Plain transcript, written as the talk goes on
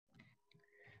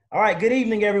All right, good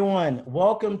evening, everyone.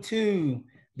 Welcome to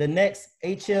the next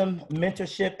HM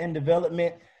Mentorship and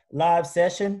Development live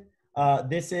session.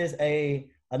 This is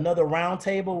another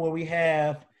roundtable where we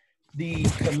have the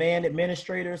command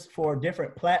administrators for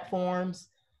different platforms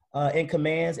and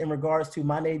commands in regards to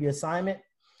My Navy assignment.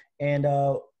 And,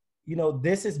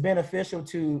 this is beneficial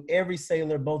to every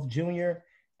sailor, both junior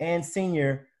and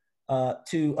senior,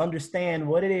 to understand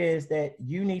what it is that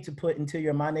you need to put into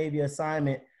your My Navy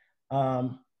assignment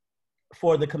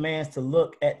for the commands to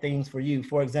look at things for you.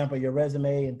 For example, your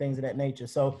resume and things of that nature.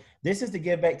 So this is to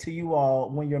give back to you all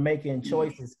when you're making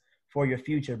choices for your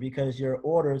future, because your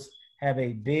orders have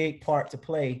a big part to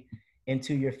play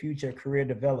into your future career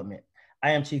development.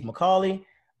 I am Chief McCauley,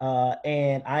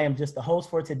 and I am just the host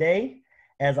for today,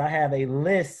 as I have a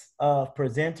list of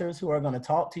presenters who are going to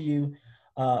talk to you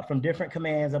from different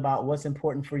commands about what's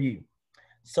important for you.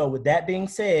 So with that being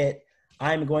said,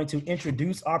 I'm going to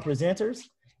introduce our presenters,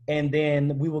 and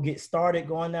then we will get started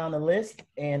going down the list.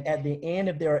 And at the end,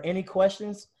 if there are any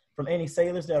questions from any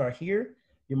sailors that are here,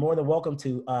 you're more than welcome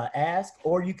to ask,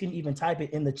 or you can even type it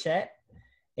in the chat.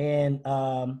 And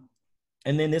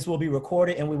then this will be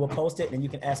recorded and we will post it, and you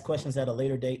can ask questions at a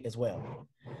later date as well.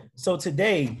 So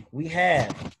today we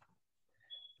have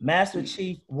Master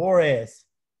Chief Juarez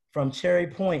from Cherry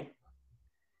Point.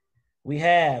 We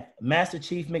have Master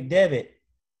Chief McDevitt,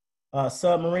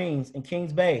 Submarines in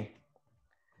Kings Bay.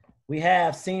 We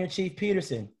have Senior Chief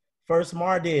Peterson, 1st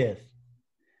MARDIV.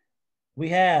 We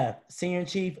have Senior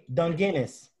Chief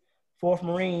Dungeness, 4th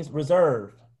Marines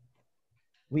Reserve.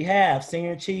 We have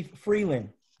Senior Chief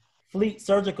Freeland, Fleet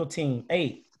Surgical Team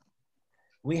 8.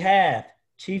 We have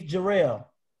Chief Jarrell,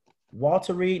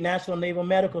 Walter Reed National Naval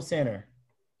Medical Center.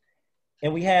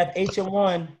 And we have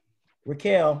HM1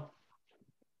 Raquel,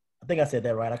 I think I said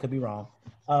that right, I could be wrong,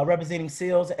 representing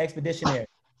SEALs and Expeditionary.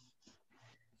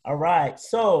 All right,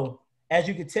 so as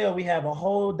you can tell, we have a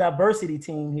whole diversity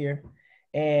team here,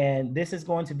 and this is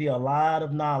going to be a lot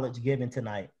of knowledge given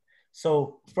tonight.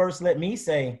 So first, let me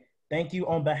say thank you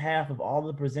on behalf of all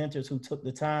the presenters who took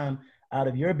the time out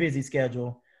of your busy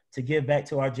schedule to give back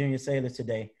to our junior sailors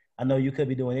today. I know you could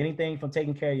be doing anything from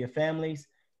taking care of your families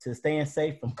to staying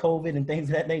safe from COVID and things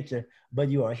of that nature, but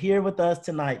you are here with us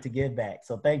tonight to give back.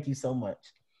 So thank you so much.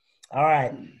 All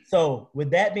right, so with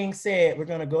that being said, we're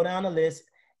gonna go down the list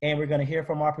and we're gonna hear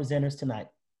from our presenters tonight.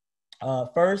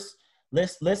 First,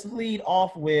 let's lead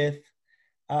off with,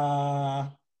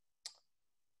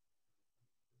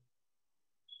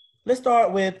 let's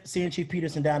start with Senior Chief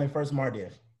Peterson down in 1st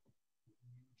MARDIV.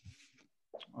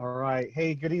 All right.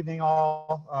 Hey, good evening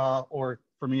all, or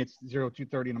for me, it's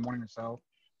 02:30 in the morning or so.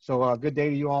 So good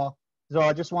day to you all. So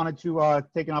I just wanted to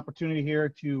take an opportunity here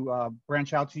to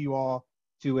branch out to you all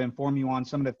to inform you on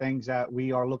some of the things that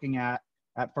we are looking at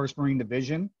 1st Marine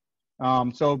Division.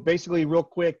 So basically, real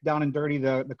quick, down and dirty,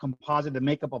 the composite, the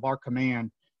makeup of our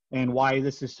command, and why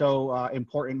this is so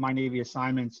important, My Navy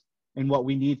assignments, and what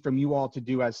we need from you all to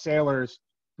do as sailors.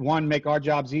 One, make our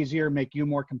jobs easier, make you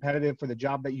more competitive for the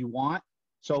job that you want.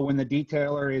 So when the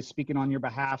detailer is speaking on your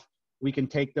behalf, we can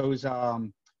take those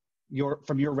from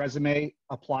your resume,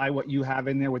 apply what you have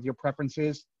in there with your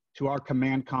preferences to our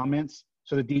command comments,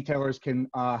 so the detailers can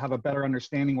have a better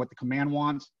understanding what the command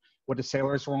wants, what the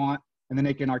sailors want, and then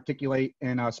they can articulate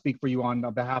and speak for you on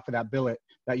behalf of that billet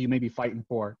that you may be fighting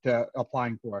for,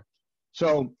 applying for.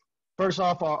 So first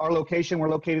off, our location, we're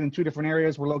located in 2 different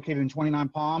areas. We're located in 29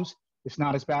 Palms. It's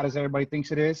not as bad as everybody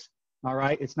thinks it is. All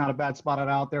right, it's not a bad spot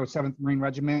out there with 7th Marine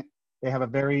Regiment. They have a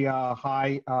very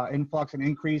high influx and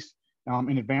increase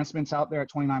in advancements out there at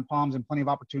 29 Palms, and plenty of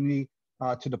opportunity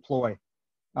to deploy.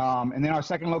 And then our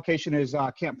second location is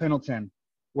Camp Pendleton,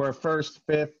 where 1st,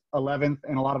 5th, 11th,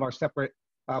 and a lot of our separate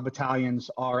battalions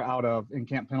are out of in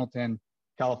Camp Pendleton,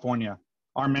 California.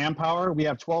 Our manpower, we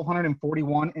have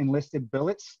 1,241 enlisted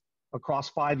billets across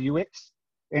 5 UICs,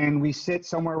 and we sit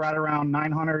somewhere right around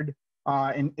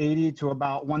 980 to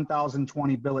about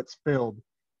 1,020 billets filled.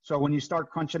 So when you start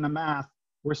crunching the math,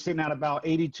 we're sitting at about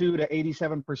 82 to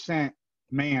 87%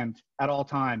 manned at all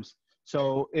times.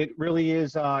 So it really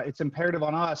is, it's imperative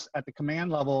on us at the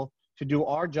command level to do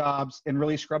our jobs and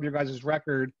really scrub your guys'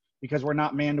 record, because we're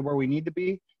not manned to where we need to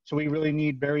be. So we really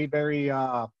need very, very,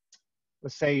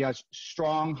 let's say,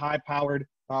 strong, high-powered,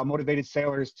 motivated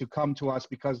sailors to come to us,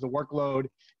 because the workload,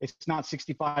 it's not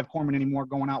 65 corpsmen anymore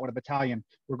going out with a battalion.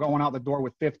 We're going out the door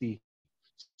with 50.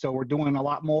 So we're doing a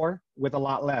lot more with a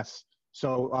lot less.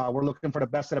 So we're looking for the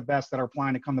best of the best that are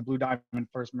applying to come to Blue Diamond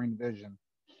 1st Marine Division.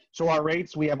 So our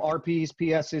rates, we have RPs,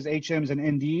 PSs, HMs, and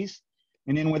NDs.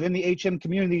 And then within the HM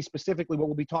community, specifically what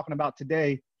we'll be talking about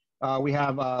today, we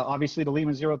have obviously the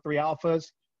Lima 03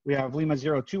 alphas. We have Lima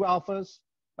 02 alphas.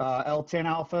 L10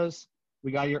 alphas.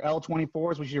 We got your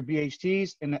L24s, which is your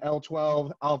BHTs, and the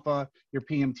L12 alpha, your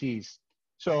PMTs.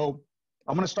 So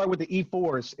I'm going to start with the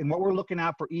E4s and what we're looking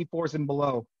at for E4s and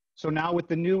below. So now with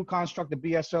the new construct, the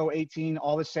BSO 18,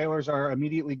 all the sailors are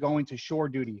immediately going to shore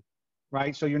duty,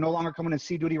 right? So you're no longer coming to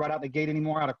sea duty right out the gate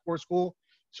anymore out of core school.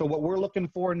 So what we're looking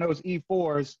for in those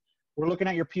E4s, we're looking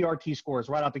at your PRT scores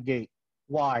right out the gate.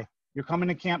 Why? You're coming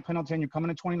to Camp Pendleton, you're coming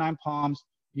to 29 Palms.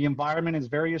 The environment is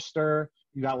very austere.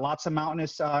 You got lots of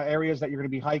mountainous areas that you're going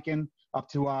to be hiking, up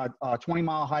to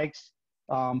 20-mile hikes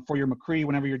for your McCree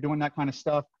whenever you're doing that kind of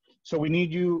stuff. So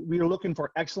we are looking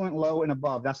for excellent low and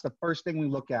above. That's the first thing we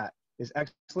look at, is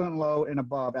excellent low and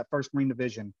above at 1st Marine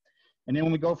Division. And then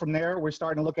when we go from there, we're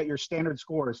starting to look at your standard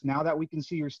scores. Now that we can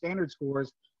see your standard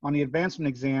scores on the advancement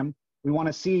exam, we want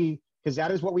to see, because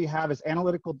that is what we have as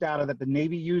analytical data that the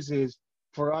Navy uses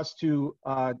for us to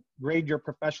grade your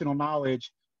professional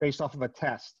knowledge based off of a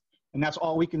test. And that's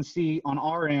all we can see on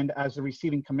our end as the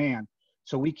receiving command.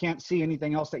 So we can't see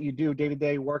anything else that you do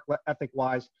day-to-day work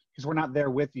ethic-wise because we're not there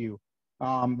with you.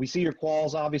 We see your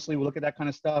quals, obviously, we look at that kind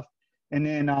of stuff. And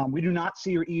then we do not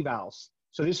see your evals.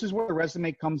 So this is where the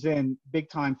resume comes in big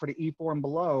time for the E4 and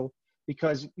below,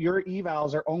 because your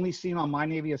evals are only seen on My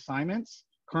Navy assignments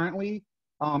currently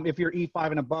if you're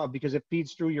E5 and above, because it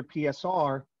feeds through your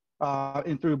PSR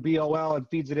and through BOL and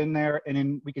feeds it in there. And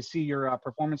then we can see your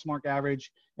performance mark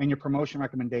average and your promotion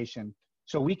recommendation.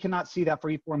 So we cannot see that for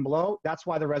E4 and below. That's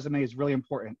why the resume is really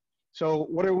important. So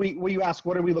what you ask,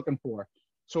 what are we looking for?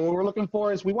 So what we're looking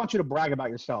for is we want you to brag about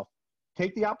yourself.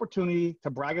 Take the opportunity to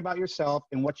brag about yourself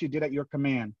and what you did at your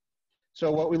command. So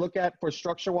what we look at for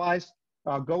structure-wise,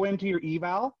 go into your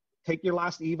eval, take your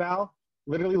last eval,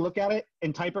 literally look at it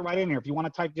and type it right in there. If you want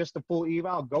to type just the full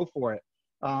eval, go for it.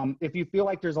 If you feel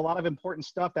like there's a lot of important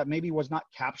stuff that maybe was not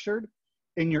captured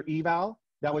in your eval,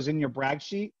 that was in your brag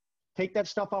sheet, take that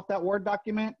stuff off that Word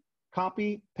document,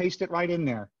 copy, paste it right in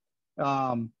there.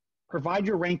 Provide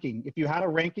your ranking. If you had a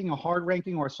ranking, a hard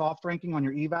ranking or a soft ranking on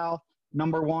your eval,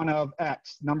 number 1 of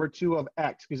X, number 2 of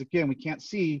X, because again, we can't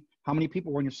see how many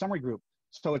people were in your summary group.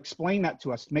 So explain that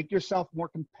to us. Make yourself more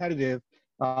competitive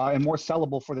and more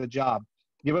sellable for the job.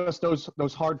 Give us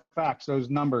those hard facts, those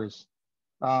numbers.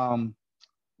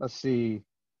 Let's see.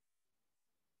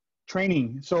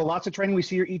 Training. So lots of training. We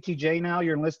see your ETJ now,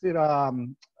 your enlisted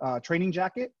training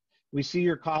jacket. We see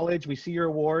your college. We see your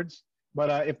awards.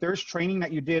 But if there's training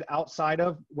that you did outside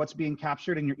of what's being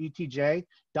captured in your ETJ,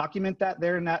 document that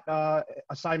there in that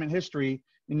assignment history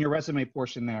in your resume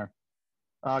portion there.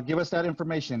 Give us that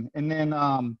information. And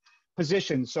then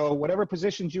positions. So whatever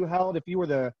positions you held, if you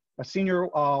were a senior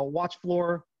watch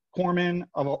floor corpsman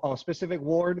of a specific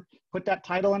ward, put that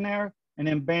title in there, and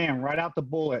then bam, write out the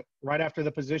bullet right after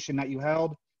the position that you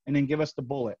held, and then give us the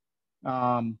bullet.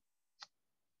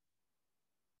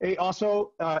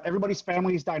 Also, everybody's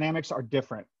family's dynamics are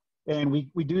different. And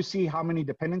we do see how many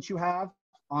dependents you have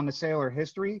on the sailor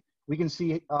history. We can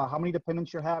see how many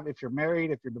dependents you have, if you're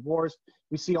married, if you're divorced.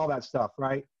 We see all that stuff,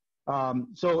 right?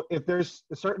 So if there's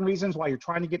certain reasons why you're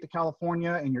trying to get to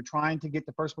California and you're trying to get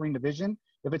to 1st Marine Division,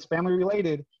 if it's family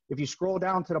related, if you scroll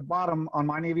down to the bottom on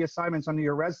My Navy assignments under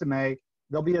your resume,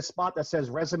 there'll be a spot that says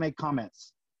resume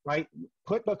comments, right?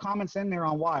 Put the comments in there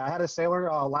on why. I had a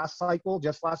sailor last cycle,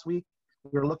 just last week.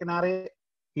 We were looking at it.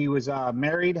 He was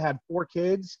married, had 4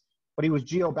 kids, but he was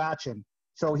geo-batching.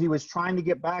 So he was trying to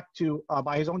get back to,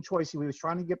 by his own choice, he was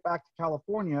trying to get back to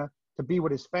California to be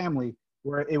with his family,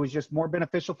 where it was just more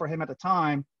beneficial for him at the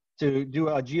time to do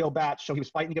a geo-batch. So he was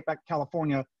fighting to get back to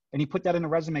California, and he put that in the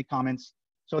resume comments.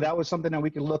 So that was something that we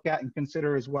could look at and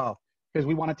consider as well, because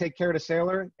we want to take care of the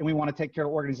sailor and we want to take care of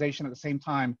the organization at the same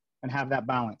time and have that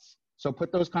balance. So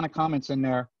put those kind of comments in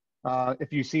there.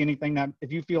 If you see anything that,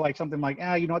 if you feel like something like,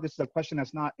 you know what, this is a question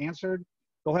that's not answered,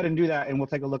 go ahead and do that and we'll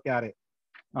take a look at it.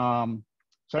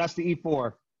 So that's the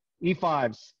E4.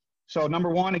 E5s. So number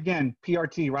 1, again,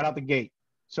 PRT right out the gate.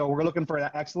 So we're looking for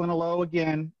that excellent low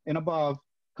again and above,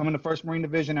 coming to 1st Marine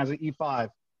Division as an E5.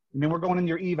 And then we're going into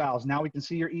your evals. Now we can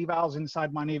see your evals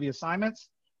inside My Navy assignments.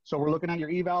 So we're looking at your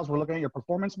evals, we're looking at your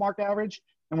performance mark average,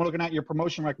 and we're looking at your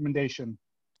promotion recommendation.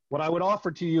 What I would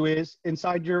offer to you is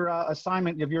inside your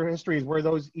assignment of your history is where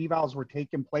those evals were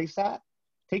taking place at.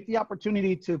 Take the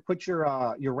opportunity to put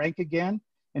your rank again,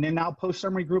 and then now post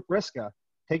summary group RISCA.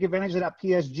 Take advantage of that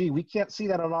PSG. We can't see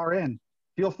that on our end.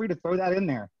 Feel free to throw that in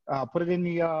there. Put it in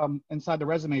the inside the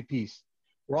resume piece.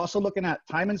 We're also looking at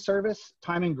time in service,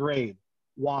 time and grade.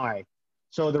 Why?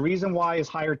 So the reason why is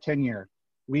higher tenure.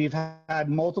 We've had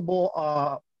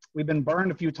multiple, we've been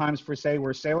burned a few times per se,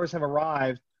 where sailors have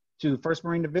arrived to 1st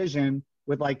Marine Division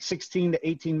with like 16 to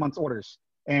 18 months orders.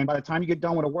 And by the time you get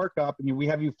done with a workup and we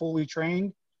have you fully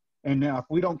trained, And if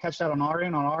we don't catch that on our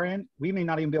end, we may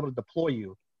not even be able to deploy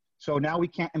you. So now we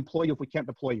can't employ you if we can't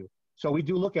deploy you. So we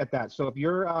do look at that. So if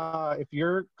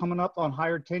you're coming up on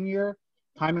higher tenure,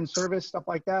 time and service, stuff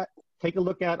like that, take a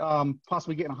look at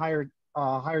possibly getting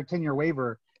a higher tenure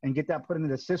waiver and get that put into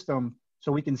the system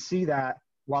so we can see that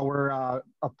while we're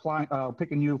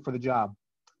picking you for the job.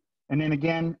 And then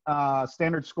again,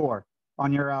 standard score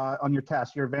on your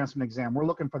test, your advancement exam. We're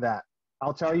looking for that.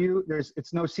 I'll tell you,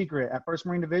 it's no secret. At 1st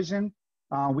Marine Division,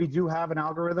 we do have an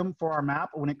algorithm for our map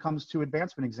when it comes to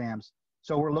advancement exams.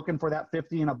 So we're looking for that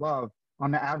 50 and above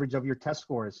on the average of your test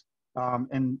scores.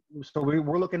 And so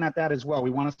we're looking at that as well.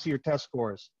 We want to see your test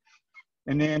scores.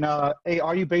 And then, hey,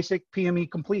 are you basic PME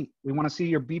complete? We want to see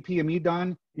your BPME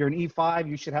done. You're an E5,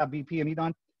 you should have BPME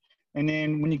done. And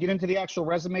then when you get into the actual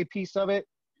resume piece of it,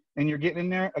 and you're getting in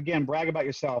there, again, brag about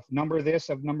yourself. Number this,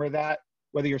 of number that,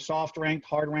 whether you're soft ranked,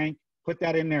 hard ranked, put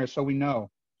that in there so we know.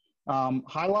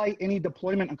 Highlight any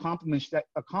deployment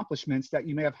accomplishments that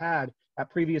you may have had at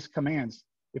previous commands.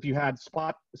 If you had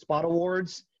spot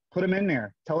awards, put them in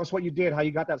there. Tell us what you did, how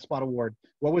you got that spot award.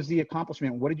 What was the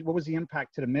accomplishment? What was the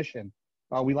impact to the mission?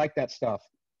 We like that stuff.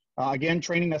 Again,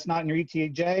 training that's not in your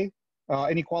ETJ,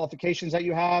 any qualifications that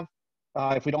you have.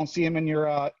 If we don't see them in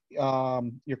your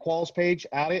quals page,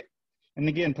 add it. And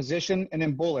again, position and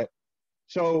then bullet.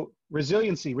 So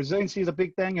resiliency is a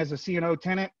big thing as a CNO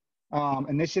tenant,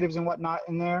 initiatives and whatnot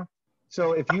in there.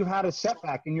 So if you had a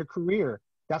setback in your career,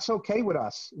 that's okay with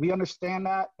us. We understand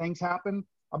that things happen.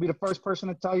 I'll be the first person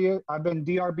to tell you, I've been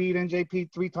DRB'd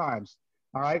NJP 3 times.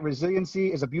 All right.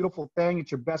 Resiliency is a beautiful thing.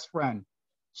 It's your best friend.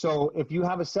 So if you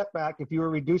have a setback, if you were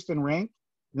reduced in rank,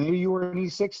 maybe you were an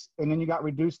E6 and then you got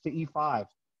reduced to E5,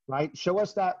 right? Show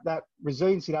us that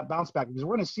resiliency, that bounce back, because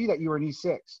we're going to see that you were an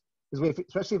E6. Because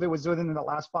especially if it was within the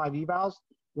last 5 evals,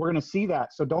 we're going to see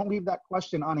that. So don't leave that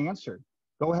question unanswered.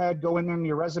 Go ahead, go in there in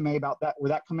your resume about that, where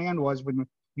that command was when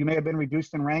you may have been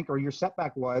reduced in rank or your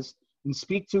setback was, and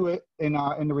speak to it in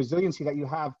the resiliency that you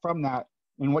have from that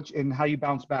and how you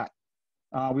bounce back.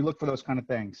 We look for those kind of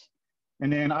things.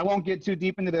 And then I won't get too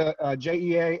deep into the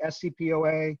JEA,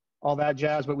 SCPOA, all that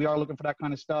jazz, but we are looking for that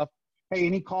kind of stuff. Hey,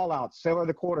 any call outs, sailor of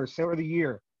the quarter, sailor of the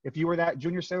year. If you were that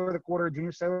junior sailor of the quarter,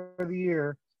 junior sailor of the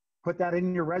year, put that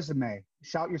in your resume.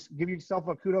 Give yourself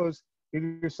a kudos, give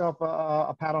yourself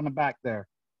a pat on the back there.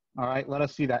 All right, let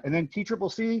us see that. And then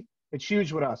TCCC, it's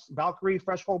huge with us. Valkyrie,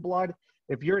 Fresh Whole Blood.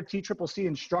 If you're a TCCC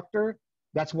instructor,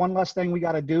 that's one less thing we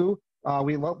got to do.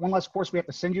 One less course we have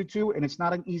to send you to, and it's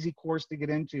not an easy course to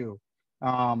get into.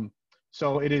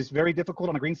 So it is very difficult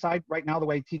on the green side right now, the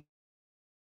way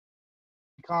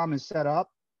TCOM is set up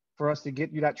for us to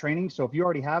get you that training. So if you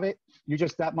already have it, you're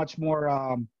just that much more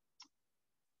of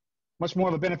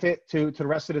a benefit to the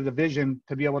rest of the division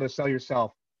to be able to sell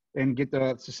yourself and get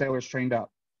the sailors trained up.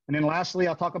 And then lastly,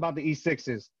 I'll talk about the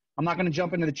E6s. I'm not going to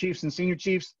jump into the chiefs and senior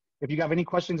chiefs. If you have any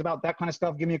questions about that kind of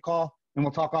stuff, give me a call and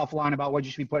we'll talk offline about what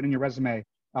you should be putting in your resume.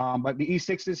 But the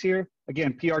E6s here,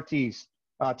 again, PRTs,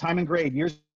 time and grade,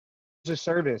 years of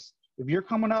service. If you're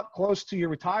coming up close to your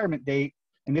retirement date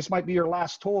and this might be your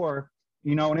last tour,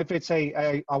 you know, and if it's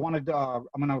I'm going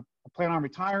to plan on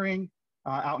retiring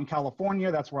out in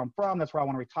California, that's where I'm from, that's where I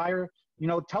want to retire, you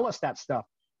know, tell us that stuff,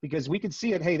 because we can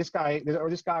see it. Hey, this guy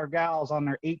or gal's on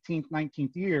their 18th,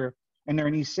 19th year and they're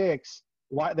an E6,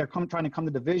 why they're trying to come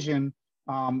to division.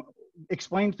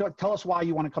 Tell us why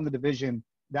you want to come to division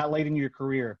that late in your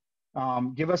career.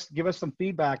 Give us some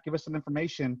feedback, give us some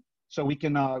information so we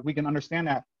can understand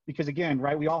that, because again,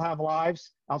 right, we all have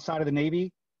lives outside of the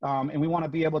Navy, and we want to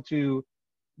be able to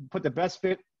put the best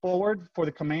fit forward for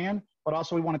the command, but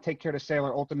also we want to take care of the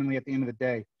sailor ultimately at the end of the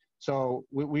day. So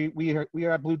we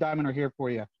are at Blue Diamond are here for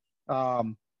you.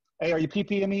 Hey, are you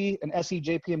PPME and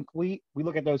SEJPM complete? We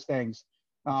look at those things.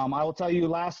 I will tell you,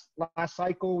 last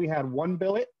cycle we had 1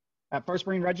 billet at 1st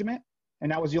Marine Regiment,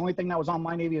 and that was the only thing that was on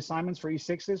my Navy assignments for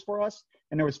E6s for us,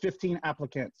 and there was 15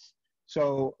 applicants.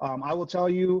 So I will tell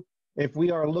you, if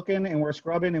we are looking and we're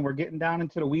scrubbing and we're getting down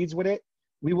into the weeds with it,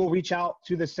 we will reach out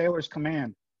to the sailor's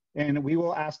command, and we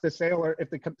will ask the sailor, if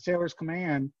the sailor's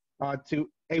command,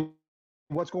 hey,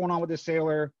 what's going on with this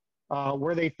sailor?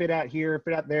 Where they fit at here,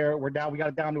 fit at there. We got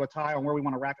it down to a tie on where we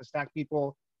want to rack and stack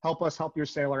people. Help us help your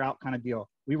sailor out kind of deal.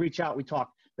 We reach out, we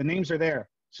talk. The names are there.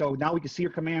 So now we can see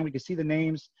your command, we can see the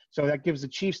names. So that gives the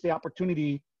chiefs the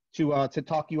opportunity to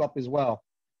talk you up as well.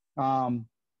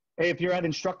 Hey, if you're at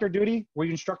instructor duty, we're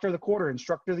instructor of the quarter,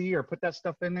 instructor of the year, put that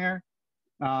stuff in there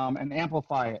and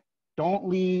amplify it. Don't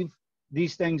leave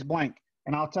these things blank.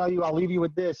 And I'll tell you, I'll leave you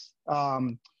with this.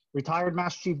 Retired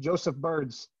Master Chief Joseph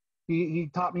Birds, he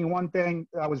taught me one thing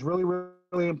that was really,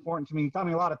 really important to me. He taught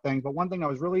me a lot of things, but one thing that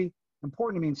was really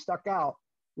important to me and stuck out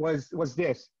was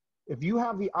this: if you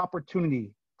have the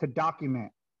opportunity to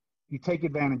document, you take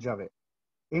advantage of it.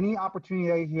 Any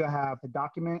opportunity you have to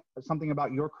document something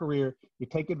about your career, you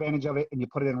take advantage of it and you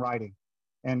put it in writing.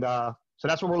 And so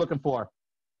that's what we're looking for.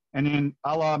 And then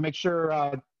I'll make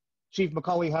sure Chief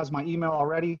McCauley has my email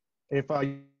already. If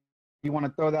you want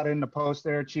to throw that in the post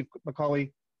there, Chief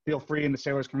McCauley, feel free, and the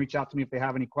sailors can reach out to me if they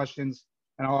have any questions.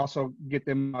 And I'll also get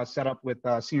them set up with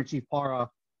Senior Chief Para,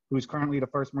 who's currently the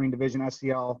 1st Marine Division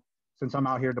SCL, since I'm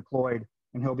out here deployed,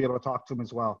 and he'll be able to talk to him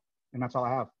as well. And that's all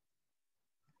I have.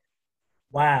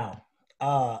 Wow.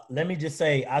 Let me just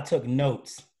say, I took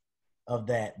notes of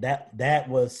that. That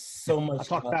was so much. I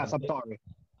talk fast. I'm sorry.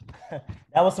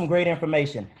 That was some great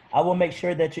information. I will make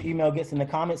sure that your email gets in the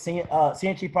comments. Senior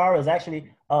Chief Power is actually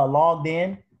logged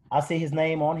in. I see his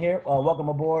name on here. Welcome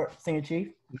aboard, Senior Chief.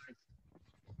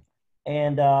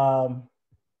 And that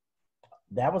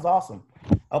was awesome.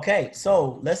 Okay,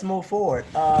 so let's move forward.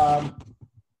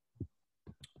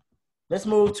 Let's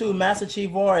move to Master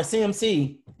Chief Juarez,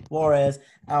 CMC Juarez,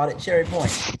 out at Cherry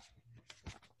Point.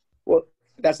 Well,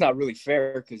 that's not really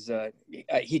fair because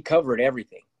he covered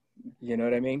everything. You know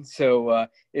what I mean? So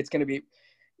it's going to be,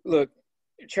 look,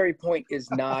 Cherry Point is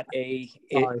not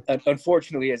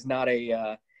unfortunately, is not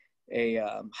a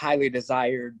highly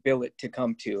desired billet to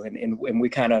come to. And we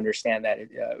kind of understand that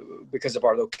because of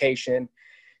our location.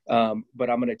 But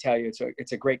I'm going to tell you,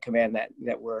 it's a great command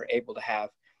that we're able to have.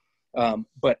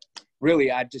 But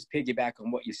really, I'd just piggyback on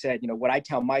what you said. You know, what I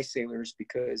tell my sailors,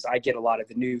 because I get a lot of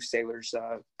the new sailors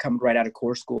coming right out of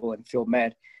Corps School and Field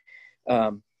Med,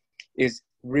 is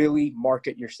really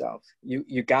market yourself.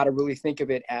 You got to really think of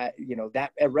it at, you know,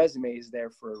 that a resume is there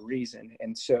for a reason.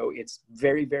 And so it's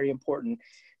very, very important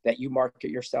that you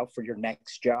market yourself for your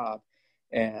next job.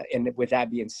 And with that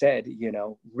being said, you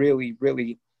know, really,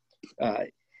 really,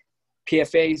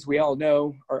 PFAs, we all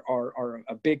know, are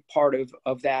a big part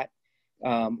of that.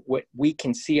 What we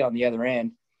can see on the other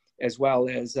end, as well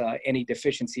as any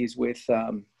deficiencies with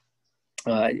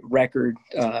record,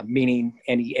 meaning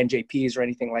any NJPs or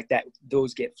anything like that,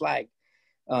 those get flagged.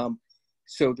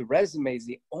 So the resume is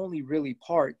the only really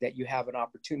part that you have an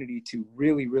opportunity to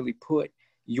really, really put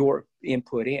your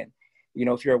input in. You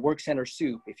know, if you're a work center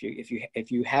soup,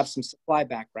 if you have some supply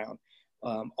background,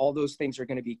 all those things are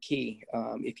going to be key.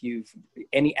 If you've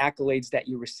any accolades that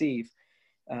you receive,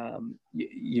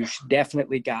 you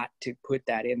definitely got to put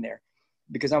that in there,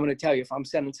 because I'm going to tell you, if I'm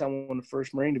sending someone to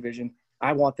 1st Marine Division,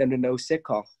 I want them to know sick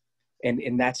call,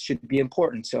 and that should be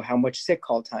important. So how much sick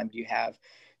call time do you have?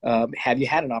 Have you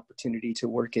had an opportunity to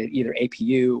work at either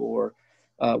APU or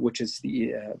which is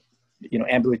the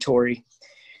ambulatory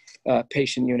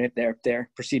patient unit there,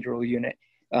 procedural unit?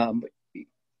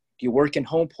 You work in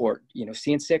home port, you know,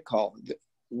 seeing sick call.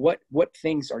 What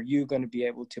things are you going to be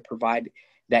able to provide?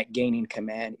 That gaining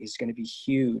command is going to be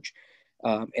huge.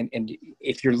 And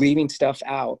if you're leaving stuff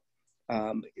out,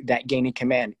 that gaining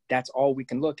command, that's all we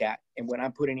can look at. And when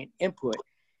I'm putting in input,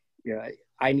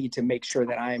 I need to make sure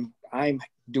that I'm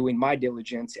doing my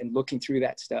diligence and looking through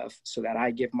that stuff so that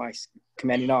I give my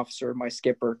commanding officer, my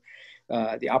skipper,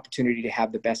 the opportunity to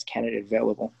have the best candidate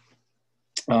available.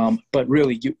 But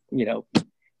really, you know,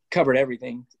 covered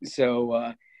everything.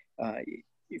 So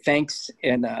thanks.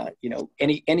 And,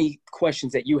 any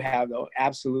questions that you have, though,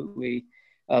 absolutely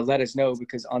let us know,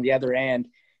 because on the other end,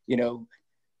 you know,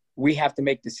 we have to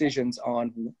make decisions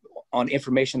on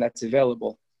information that's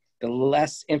available. The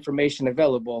less information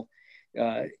available,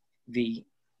 the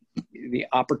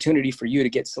opportunity for you to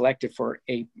get selected for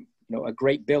a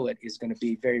great billet is going to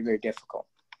be very, very difficult.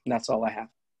 And that's all I have.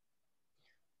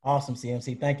 Awesome,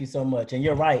 CMC. Thank you so much. And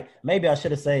you're right. Maybe I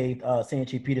should have saved Senior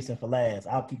Chief Peterson for last.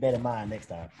 I'll keep that in mind next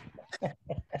time.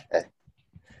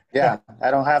 Yeah,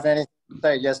 I don't have anything to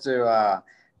say, just to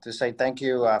say thank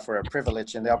you for a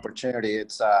privilege and the opportunity.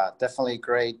 It's definitely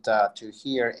great to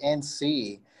hear and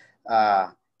see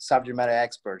subject matter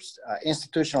experts,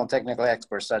 institutional technical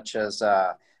experts such as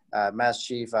Master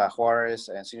Chief Juarez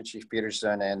and Senior Chief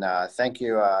Peterson. And thank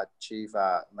you, Chief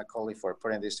McCauley, for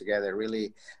putting this together.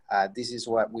 Really, this is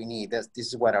what we need. This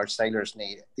is what our sailors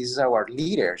need. This is our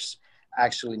leaders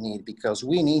actually need, because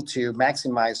we need to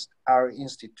maximize our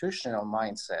institutional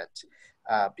mindset,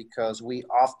 because we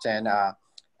often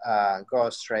go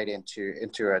straight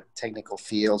into technical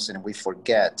fields, and we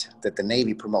forget that the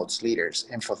Navy promotes leaders.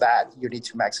 And for that, you need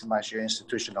to maximize your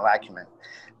institutional acumen.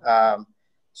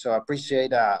 So I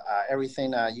appreciate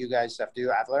everything you guys have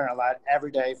do. I've learned a lot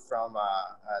every day from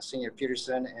Senior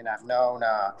Peterson, and I've known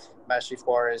Master Chief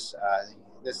Juarez.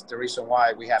 This is the reason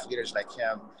why we have leaders like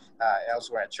him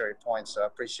elsewhere at Cherry Point. So I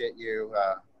appreciate you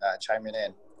chiming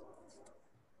in.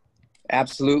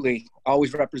 Absolutely.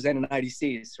 Always representing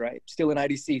IDCs, right? Still in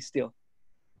IDC still.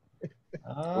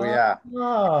 We are.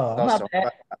 Oh, I'm Also, not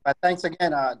bad. but thanks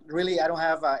again. Really, I don't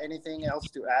have anything else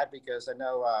to add because I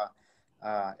know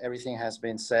everything has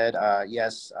been said.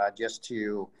 Yes, just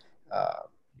to uh,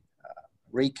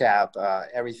 recap,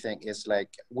 everything is like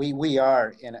we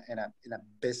are in a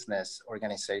business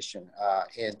organization,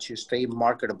 and to stay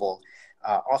marketable,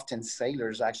 often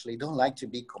sailors actually don't like to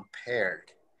be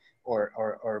compared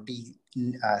or be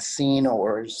seen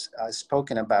or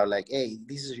spoken about like, hey,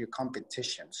 this is your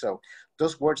competition. So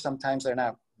those words sometimes are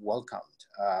not welcomed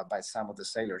by some of the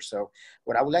sailors. So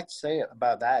what I would like to say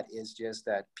about that is just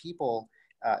that people,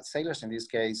 sailors in this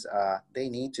case, they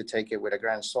need to take it with a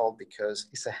grain of salt because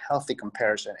it's a healthy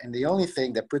comparison. And the only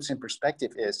thing that puts in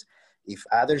perspective is if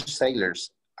other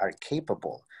sailors are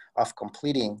capable of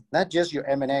completing not just your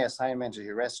M&A assignments or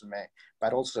your resume,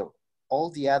 but also all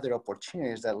the other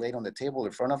opportunities that laid on the table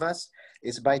in front of us,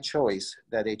 it's by choice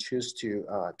that they choose to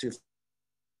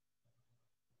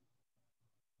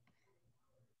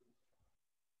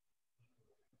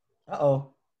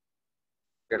Uh-oh.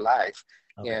 their life.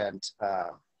 Okay. And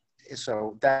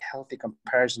so that healthy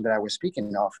comparison that I was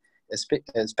speaking of,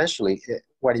 especially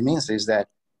what it means is that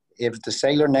if the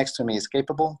sailor next to me is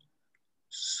capable,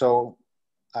 so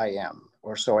I am,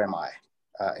 or so am I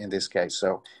in this case.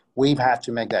 So we have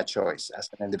to make that choice as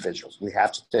an individual. We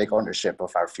have to take ownership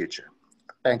of our future.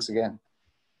 Thanks again.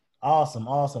 Awesome,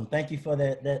 awesome. Thank you for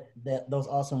those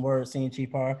awesome words, Senior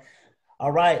Chief Par.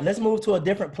 All right, let's move to a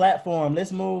different platform.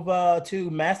 Let's move to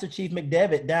Master Chief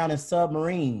McDevitt down in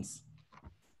submarines.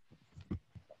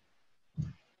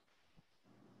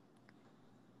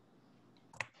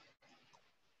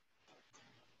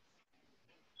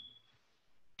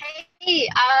 Hey,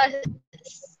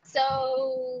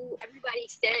 so everybody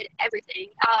said everything,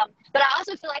 but I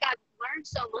also feel like I've learned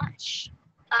so much.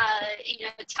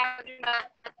 Talking about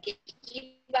the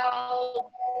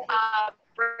eval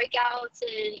breakouts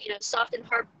and soft and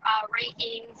hard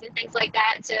rankings and things like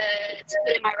that to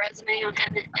put in my resume on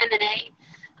M&A.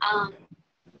 I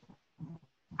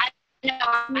know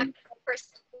I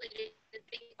personally didn't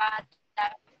think about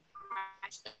that for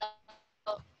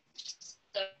myself,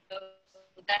 so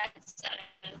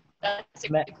that's a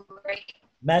great.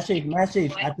 Master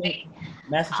Chief, I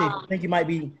think you might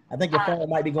be. I think your phone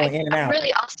might be going in and out.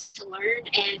 Really awesome to learn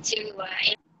and to.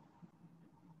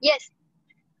 Yes.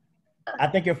 I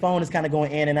think your phone is kind of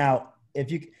going in and out.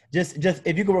 If you just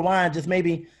if you could rewind just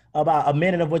maybe about a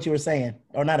minute of what you were saying,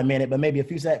 or not a minute, but maybe a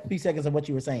few seconds of what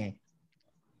you were saying.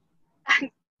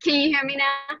 Can you hear me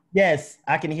now? Yes,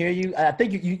 I can hear you. I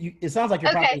think you it sounds like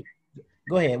you're okay. Probably.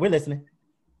 Go ahead, we're listening.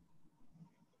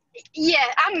 Yeah,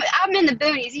 I'm in the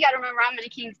boonies. You got to remember, I'm in the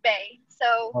Kings Bay.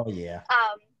 So. Oh yeah.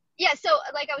 Yeah. So,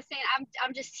 like I was saying, I'm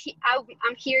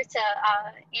here to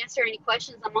answer any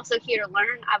questions. I'm also here to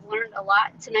learn. I've learned a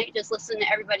lot tonight just listening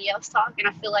to everybody else talk, and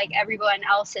I feel like everyone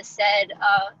else has said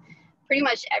pretty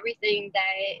much everything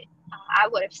that I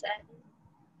would have said.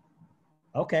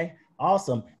 Okay.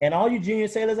 Awesome. And all you junior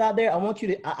sailors out there, I want you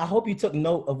to, I hope you took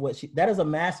note of that is a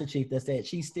Master Chief that said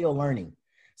she's still learning.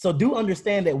 So do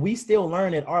understand that we still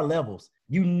learn at our levels.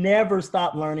 You never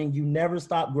stop learning. You never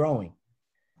stop growing.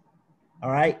 All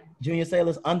right. Junior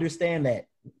sailors, understand that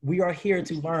we are here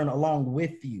to learn along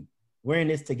with you. We're in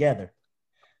this together.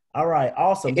 All right.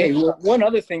 Awesome. Hey, one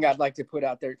other thing I'd like to put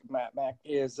out there, Mac,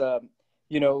 is,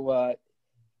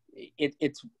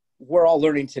 it's, we're all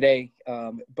learning today,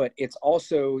 but it's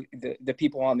also the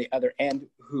people on the other end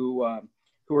who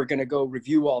are going to go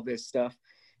review all this stuff.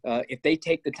 If they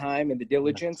take the time and the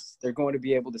diligence, they're going to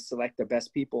be able to select the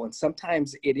best people. And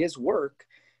sometimes it is work,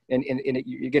 and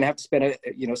you're going to have to spend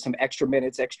some extra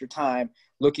minutes, extra time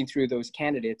looking through those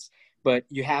candidates. But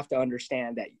you have to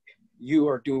understand that you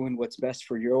are doing what's best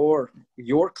for your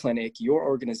clinic, your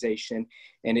organization,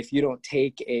 and if you don't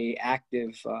take a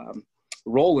active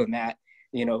role in that,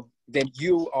 then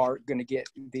you are going to get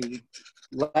the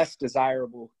less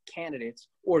desirable candidates,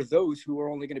 or those who are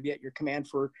only going to be at your command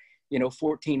for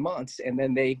 14 months, and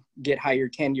then they get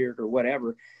hired, tenured, or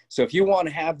whatever. So if you want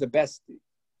to have the best,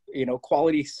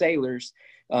 quality sailors,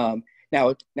 now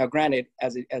granted,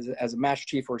 as a master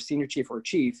chief or a senior chief or a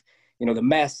chief, the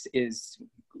mess is,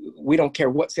 we don't care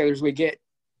what sailors we get,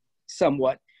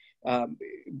 somewhat,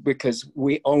 because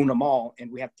we own them all and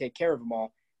we have to take care of them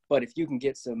all. But if you can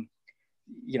get some,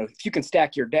 if you can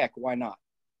stack your deck, why not?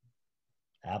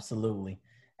 Absolutely.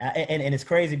 And it's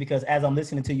crazy because as I'm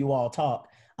listening to you all talk,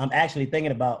 I'm actually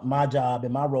thinking about my job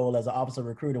and my role as an officer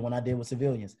recruiter when I deal with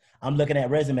civilians. I'm looking at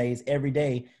resumes every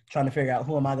day, trying to figure out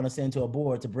who am I going to send to a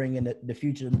board to bring in the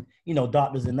future,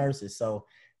 doctors and nurses. So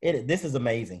this is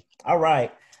amazing. All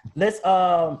right. let's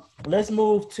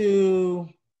move to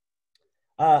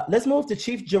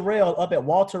Chief Jarrell up at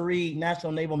Walter Reed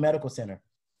National Naval Medical Center.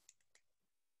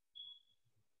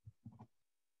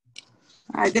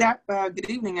 Hi, good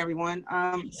evening, everyone.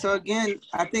 So again,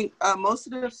 I think most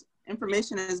of the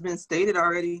information has been stated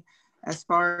already as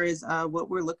far as what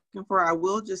we're looking for. I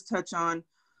will just touch on,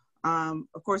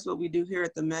 of course, what we do here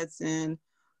at the Medicine.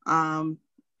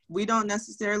 We don't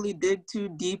necessarily dig too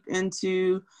deep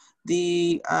into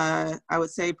the, I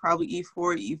would say probably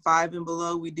E4, E5 and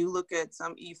below. We do look at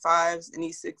some E5s and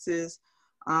E6s,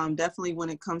 definitely when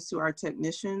it comes to our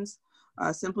technicians,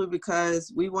 simply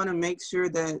because we want to make sure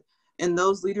that in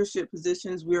those leadership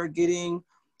positions, we are getting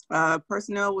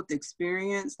personnel with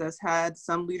experience that's had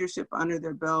some leadership under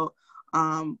their belt.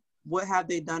 What have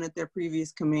they done at their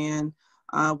previous command?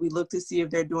 We look to see if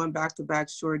they're doing back-to-back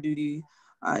shore duty.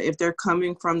 If they're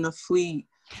coming from the fleet,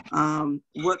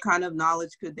 what kind of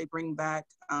knowledge could they bring back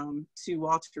to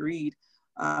Walter Reed?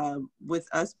 With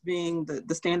us being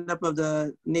the stand-up of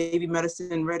the Navy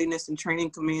Medicine Readiness and Training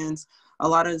Commands, a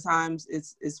lot of the times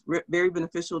it's very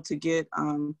beneficial to get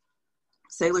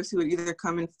sailors who are either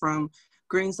coming from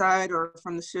Greenside or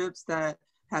from the ships that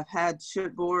have had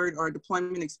shipboard or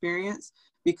deployment experience,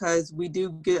 because we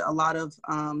do get a lot of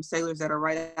sailors that are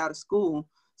right out of school.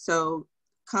 So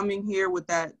coming here with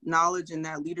that knowledge and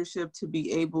that leadership to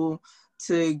be able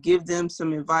to give them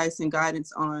some advice and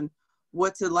guidance on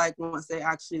what to like once they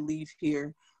actually leave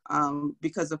here.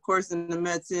 Because of course in the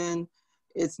Medicine,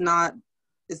 it's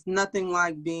nothing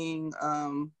like being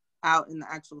out in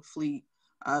the actual fleet.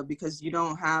 Because you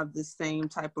don't have the same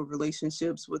type of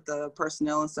relationships with the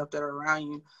personnel and stuff that are around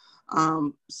you.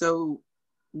 So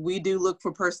we do look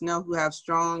for personnel who have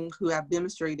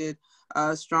demonstrated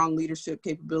strong leadership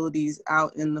capabilities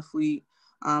out in the fleet,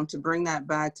 to bring that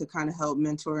back to kind of help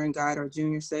mentor and guide our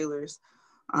junior sailors.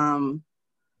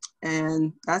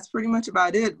 And that's pretty much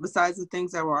about it. Besides the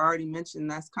things that were already mentioned,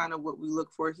 that's kind of what we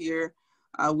look for here.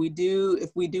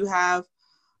 If we do have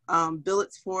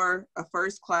billets for a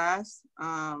first class,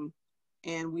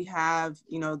 and we have,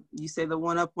 you say the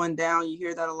one up, one down, you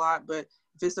hear that a lot, but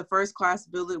if it's a first class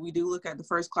billet, we do look at the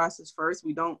first classes first.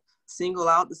 We don't single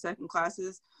out the second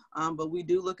classes, but we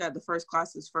do look at the first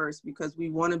classes first, because we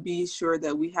want to be sure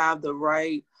that we have the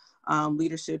right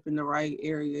leadership in the right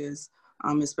areas,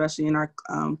 especially in our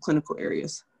clinical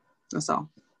areas. That's all.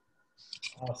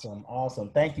 Awesome.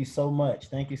 Thank you so much.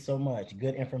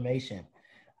 Good information.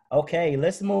 Okay,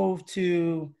 let's move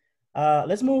to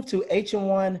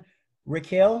H1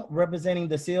 Raquel, representing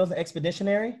the SEALs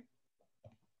Expeditionary.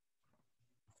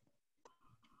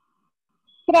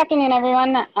 Good afternoon,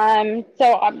 everyone.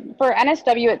 For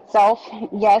NSW itself,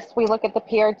 yes, we look at the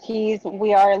PRTs.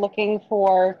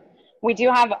 We do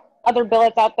have other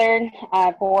billets out there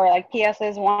for like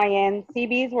PSs, YNs,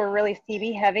 CBs. We're really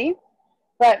CB heavy,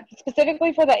 but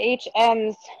specifically for the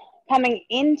HMs coming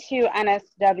into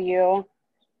NSW,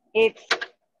 it's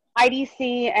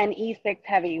IDC and E6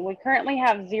 heavy. We currently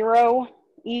have 0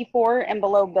 E4 and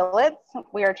below billets.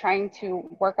 We are trying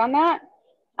to work on that.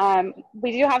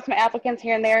 We do have some applicants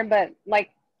here and there, but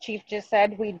like Chief just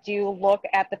said, we do look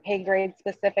at the pay grade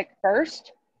specific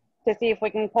first to see if we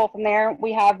can pull from there.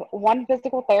 We have 1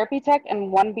 physical therapy tech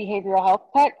and 1 behavioral health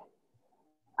tech.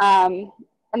 And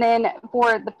then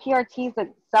for the PRTs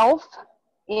itself,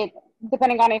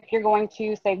 depending on if you're going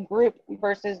to say group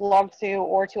versus log 2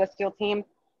 or to a SEAL team,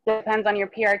 depends on your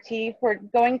PRT. For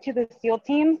going to the SEAL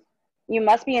teams, you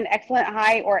must be an excellent,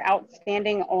 high, or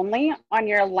outstanding only on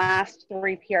your last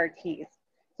 3 PRTs.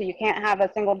 So you can't have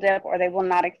a single dip or they will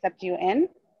not accept you in.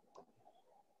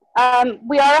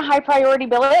 We are a high priority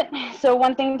billet. So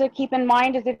one thing to keep in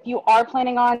mind is if you are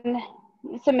planning on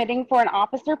submitting for an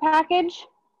officer package,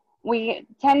 we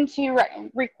tend to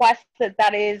request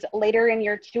that is later in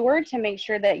your tour to make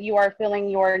sure that you are filling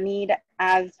your need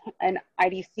as an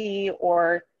IDC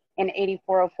or an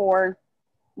 8404,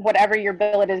 whatever your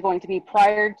billet is going to be,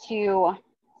 prior to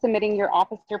submitting your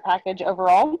officer package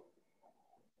overall.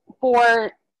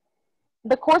 For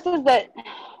the courses that,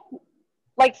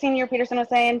 like Senior Peterson was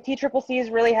saying, TCCC is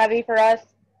really heavy for us.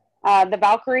 The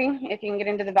Valkyrie, if you can get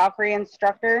into the Valkyrie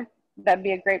instructor, that'd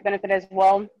be a great benefit as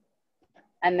well.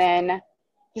 And then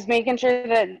just making sure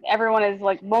that everyone is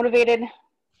like motivated.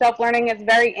 Self-learning is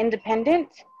very independent.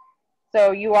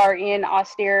 So you are in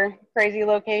austere, crazy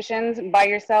locations by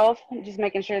yourself, just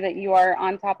making sure that you are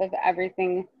on top of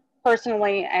everything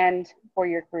personally and for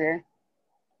your career.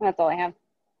 And that's all I have.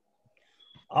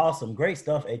 Awesome. Great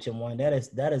stuff, HM1.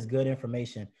 That is good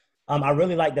information. I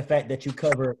really like the fact that you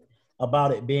covered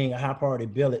about it being a high priority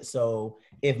billet. So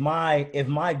if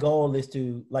my goal is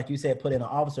to, like you said, put in an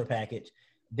officer package,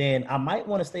 then I might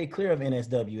want to stay clear of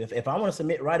NSW. If I want to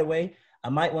submit right away, I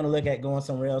might want to look at going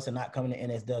somewhere else and not coming to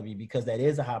NSW, because that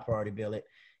is a high priority billet,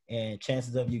 and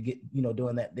chances of you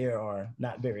doing that there are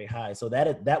not very high. So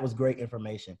that was great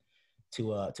information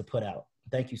to put out.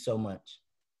 Thank you so much.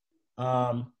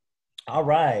 All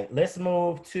right, let's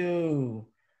move to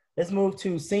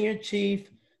Senior Chief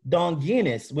Don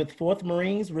Guinness with 4th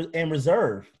Marines and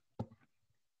Reserve.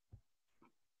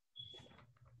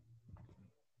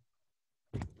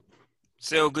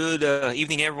 So good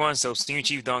evening, everyone. So Senior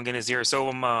Chief Don Guinness here. So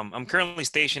I'm currently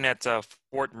stationed at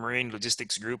 4th Marine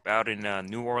Logistics Group out in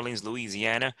New Orleans,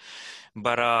 Louisiana.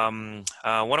 But what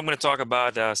I'm going to talk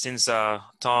about, since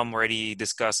Tom already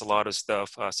discussed a lot of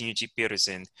stuff, Senior Chief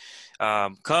Peterson,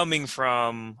 coming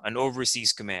from an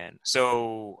overseas command.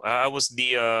 So I was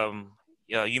the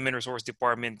Human Resource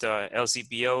Department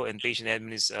LCPO and patient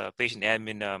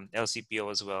admin LCPO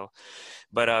as well.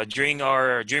 But during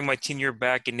my tenure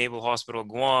back in Naval Hospital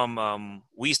Guam,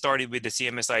 we started with the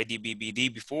CMSI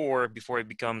DBBD before it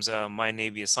becomes my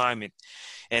Navy assignment,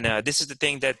 and this is the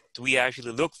thing that we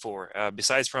actually look for.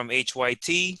 Besides from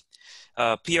HYT,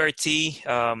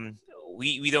 PRT,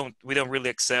 we don't really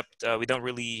accept. We don't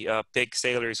really pick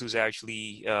sailors who's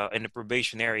actually in the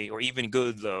probationary or even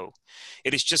good low.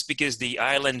 It is just because the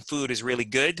island food is really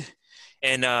good,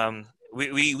 and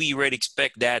we already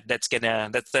expect that's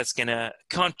gonna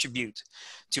contribute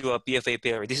to a PFA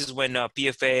failure. This is when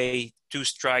PFA 2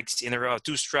 strikes in a row,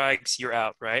 2 strikes, you're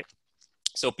out, right?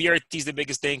 So PRT is the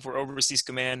biggest thing for overseas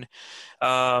command.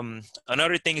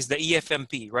 Another thing is the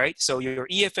EFMP, right? So your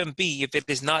EFMP, if it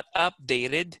is not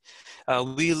updated,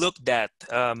 we looked at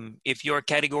if you're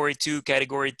category 2,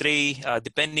 category 3,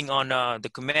 depending on the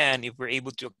command, if we're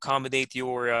able to accommodate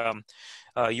your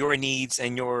needs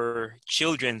and your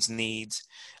children's needs,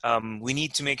 we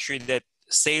need to make sure that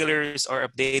sailors are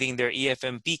updating their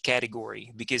EFMP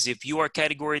category, because if you are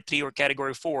category 3 or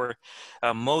category 4,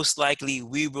 most likely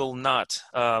we will not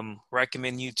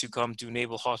recommend you to come to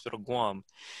Naval Hospital Guam.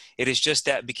 It is just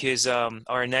that because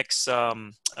our next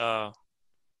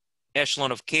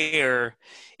echelon of care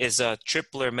is a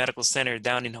Tripler Medical Center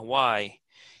down in Hawaii.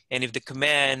 And if the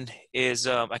command is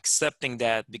accepting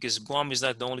that, because Guam is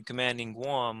not the only command in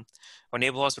Guam, or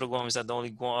Naval Hospital Guam is not the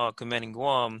only command in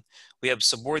Guam, we have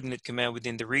subordinate command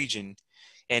within the region.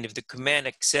 And if the command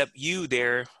accept you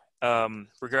there,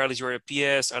 regardless you're a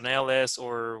PS, an LS,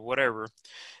 or whatever,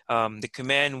 the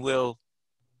command will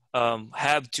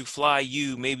have to fly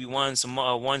you maybe once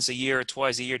a year or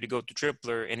twice a year to go to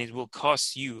Tripler, and it will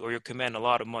cost you or your command a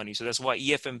lot of money. So that's why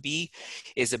EFMP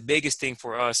is the biggest thing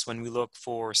for us when we look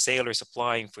for sailors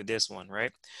applying for this one,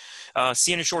 right?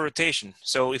 Sea and shore rotation.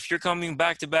 So if you're coming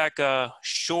back to back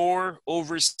shore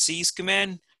overseas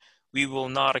command, we will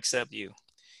not accept you.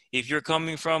 If you're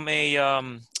coming from a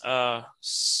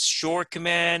shore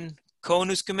command,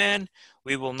 CONUS command,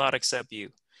 we will not accept you.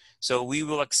 So we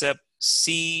will accept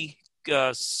sea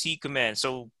command.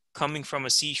 So coming from a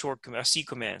sea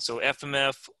command. So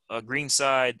FMF, green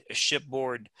side, a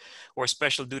shipboard, or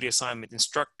special duty assignment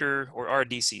instructor, or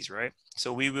RDCs, right?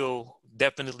 So we will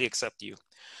definitely accept you.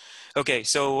 Okay,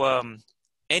 so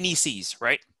NECs,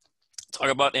 right? Talk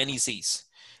about NECs.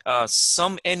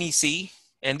 Some NEC,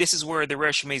 and this is where the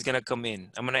resume is gonna come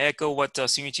in. I'm gonna echo what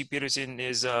Senior Chief Peterson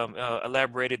is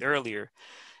elaborated earlier,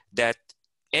 that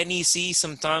NEC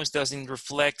sometimes doesn't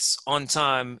reflect on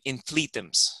time in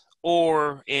FLETMs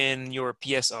or in your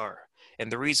PSR.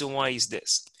 And the reason why is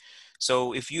this.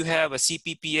 So if you have a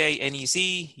CPPA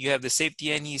NEC, you have the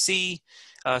safety NEC,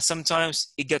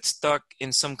 sometimes it gets stuck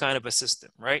in some kind of a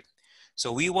system, right?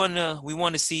 So we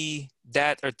wanna see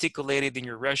that articulated in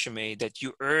your resume, that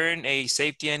you earn a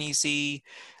safety NEC,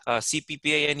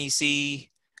 CPPA NEC,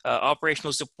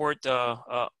 operational support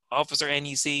officer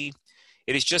NEC.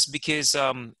 It is just because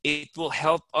it will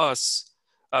help us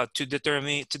to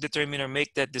determine or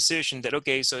make that decision that,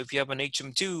 okay, so if you have an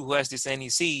HM2 who has this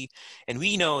NEC, and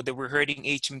we know that we're hurting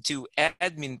HM2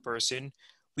 admin person,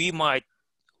 we might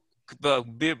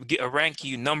rank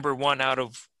you number 1 out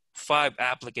of 5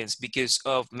 applicants because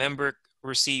of member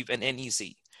receive an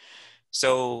NEC.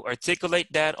 So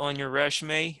articulate that on your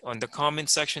resume, on the comment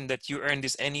section, that you earned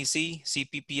this NEC,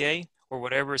 CPPA, or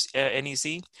whatever is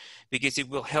NEC, because it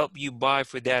will help you buy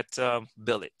for that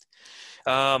billet.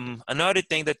 Another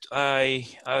thing that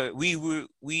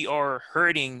we are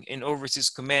hurting in overseas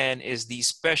command is the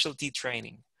specialty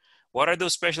training. What are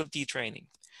those specialty training?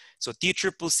 So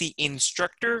TCCC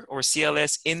instructor or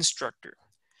CLS instructor.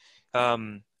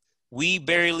 We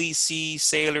barely see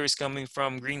sailors coming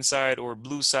from green side or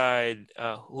blue side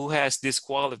who has these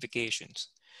qualifications.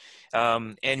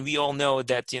 And we all know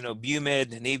that, you know,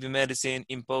 BUMED, Navy Medicine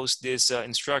imposed this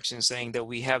instruction saying that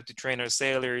we have to train our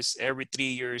sailors every 3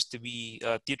 years to be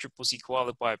TCCC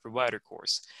qualified provider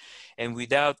course. And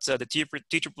without the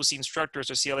TCCC instructors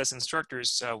or CLS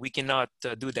instructors, we cannot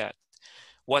do that.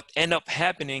 What end up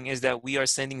happening is that we are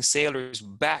sending sailors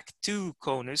back to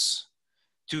CONUS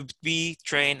to be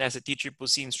trained as a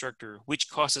TCCC instructor, which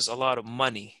costs a lot of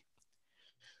money.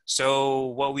 So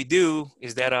what we do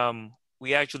is that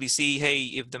we actually see, hey,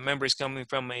 if the member is coming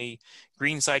from a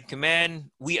green side command,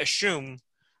 we assume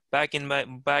back in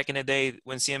the day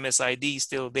when CMSID is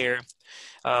still there,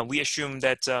 we assume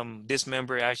that this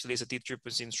member actually is a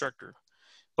TCCC instructor.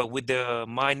 But with the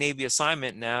My Navy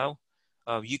assignment now,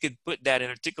 you could put that and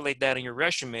articulate that in your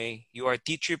resume. You are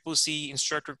TCCC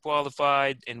instructor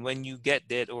qualified, and when you get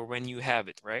that or when you have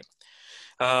it, right?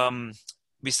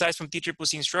 Besides from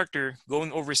TCCC instructor,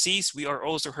 going overseas, we are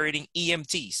also hurting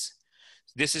EMTs.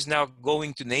 This is now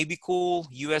going to Navy Cool,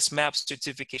 US MAP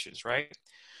certifications, right?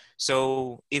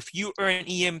 So if you earn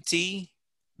EMT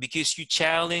because you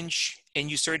challenge and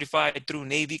you certified through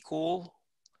Navy Cool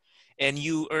and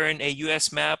you earn a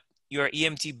US MAP, you are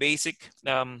EMT basic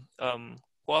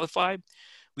qualified,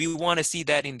 we want to see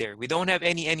that in there. We don't have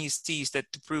any NECs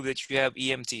that to prove that you have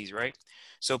EMTs, right?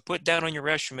 So put that on your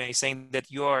resume saying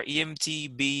that you are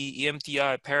EMTB,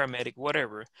 EMTI, paramedic,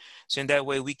 whatever. So in that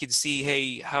way we can see,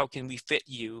 hey, how can we fit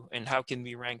you and how can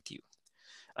we rank you?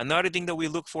 Another thing that we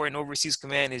look for in Overseas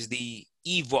Command is the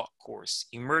EVOC course,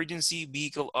 Emergency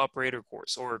Vehicle Operator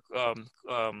course, or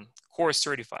course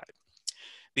certified.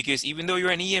 Because even though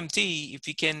you're an EMT,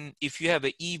 if you have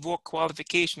an EVOC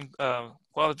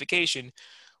qualification,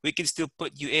 we can still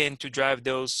put you in to drive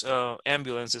those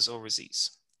ambulances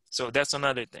overseas. So that's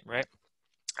another thing, right?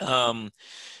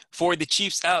 For the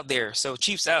chiefs out there,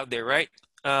 right?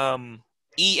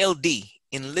 ELD,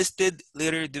 Enlisted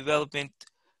Leader Development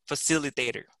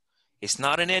Facilitator. It's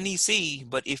not an NEC,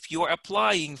 but if you're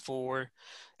applying for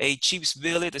a chief's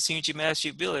billet, a senior chief master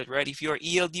chief billet, right? If you're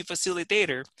ELD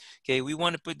facilitator, okay, we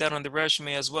want to put that on the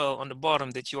resume as well on the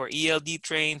bottom that you are ELD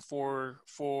trained for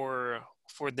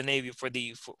the Navy,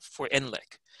 for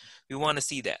NLEC. We want to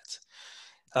see that.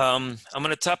 I'm going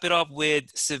to top it up with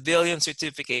civilian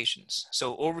certifications.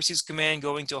 So Overseas Command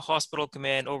going to a hospital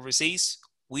command overseas,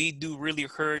 we do really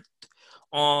hurt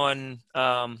on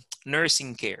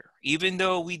nursing care. Even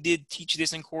though we did teach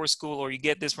this in core school, or you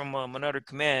get this from another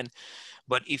command,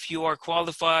 but if you are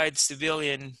qualified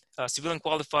civilian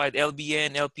qualified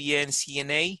LBN, LPN,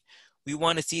 CNA, we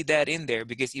want to see that in there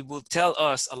because it will tell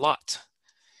us a lot.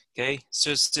 Okay,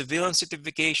 so civilian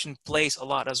certification plays a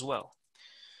lot as well.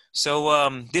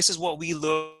 So this is what we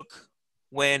look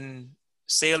when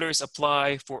sailors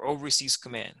apply for Overseas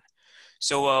Command.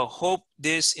 So hope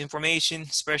this information,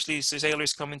 especially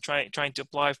sailors coming trying to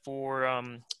apply for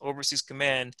Overseas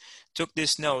Command, took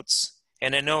these notes,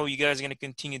 and I know you guys are going to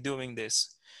continue doing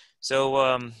this.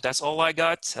 So that's all I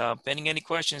got. Pending any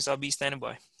questions, I'll be standing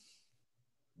by.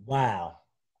 Wow.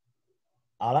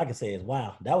 All I can say is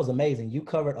wow. That was amazing. You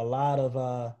covered a lot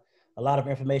of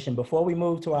information. Before we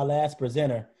move to our last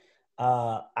presenter,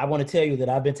 I want to tell you that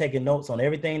I've been taking notes on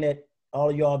everything that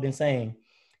all of y'all have been saying.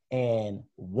 And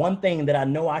one thing that I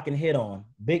know I can hit on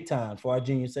big time for our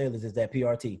junior sailors is that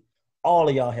PRT. All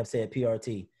of y'all have said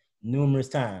PRT numerous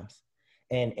times.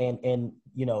 And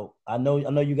you know, I know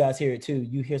you guys hear it too.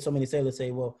 You hear so many sailors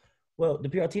say, well, the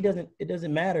PRT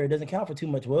doesn't matter. It doesn't count for too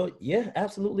much. Well, yeah,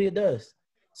 absolutely it does.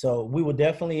 So we would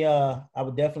definitely, I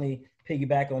would definitely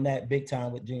piggyback on that big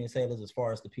time with junior sailors as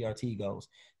far as the PRT goes.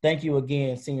 Thank you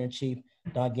again, Senior Chief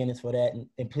Don Guinness, for that.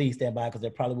 And please stand by because there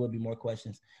probably will be more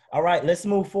questions. All right, let's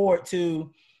move forward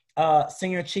to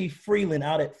Senior Chief Freeland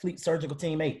out at Fleet Surgical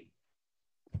Team 8.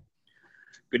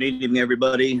 Good evening,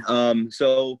 everybody.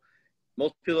 So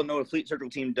most people don't know what a Fleet Surgical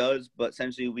Team does, but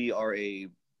essentially we are a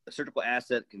surgical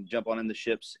asset, can jump on in the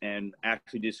ships and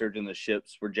actually do surgery in the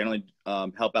ships. We're generally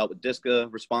help out with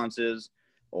DISCA responses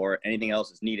or anything else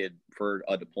that's needed for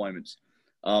deployments.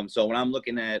 So when I'm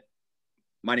looking at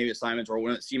my Navy assignments or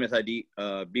when CMSID,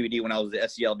 BBD, when I was the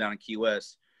SEL down in Key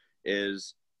West,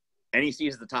 is NEC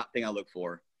is the top thing I look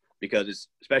for, because it's,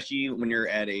 especially when you're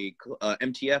at a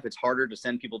MTF, it's harder to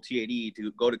send people TAD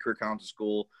to go to career council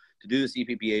school to do the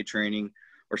CPPA training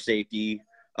or safety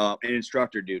and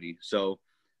instructor duty. So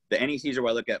the NECs are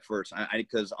what I look at first.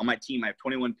 Because on my team, I have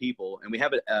 21 people, and we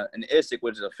have an ISIC,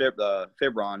 which is a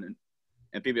FIBRON,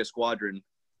 amphibious squadron,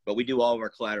 but we do all of our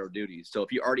collateral duties. So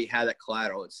if you already have that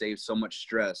collateral, it saves so much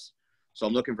stress. So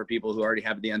I'm looking for people who already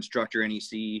have the instructor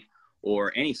NEC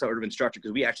or any sort of instructor,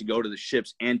 because we actually go to the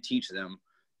ships and teach them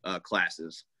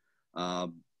classes.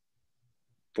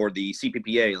 for the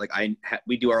CPPA, like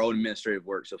we do our own administrative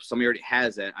work. So if somebody already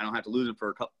has that, I don't have to lose them for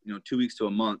a couple, 2 weeks to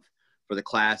a month for the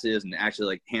classes and actually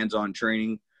like hands-on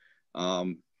training.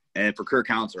 And for career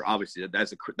counselor, obviously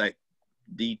that's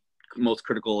the most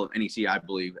critical of NEC, I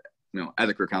believe, as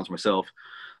a career counselor myself.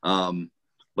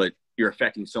 But you're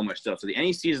affecting so much stuff. So the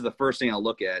NEC is the first thing I'll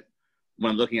look at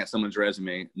when I'm looking at someone's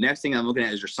resume. Next thing I'm looking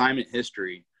at is your assignment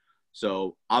history.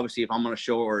 So obviously if I'm going to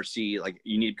show or see, like,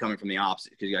 you need coming from the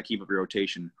opposite because you got to keep up your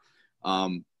rotation.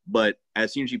 But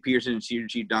as Senior Chief Peterson and Senior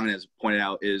Chief Duncan has pointed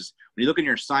out, is when you look in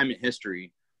your assignment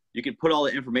history, you can put all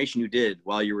the information you did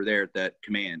while you were there at that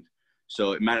command.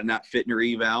 So it might have not fit in your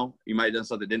eval. You might have done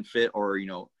something that didn't fit, or,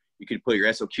 you could put your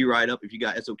SOQ write-up. If you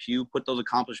got SOQ, put those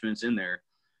accomplishments in there.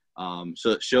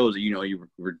 So it shows that, you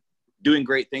were doing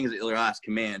great things at your last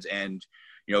commands. And,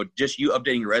 just you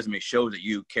updating your resume shows that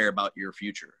you care about your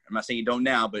future. I'm not saying you don't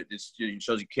now, but it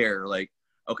shows you care. Like,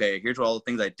 okay, here's what all the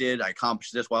things I did. I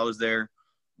accomplished this while I was there.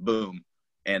 Boom.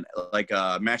 And like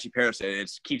Matthew Parra said,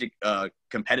 it's keeps it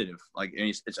competitive. Like,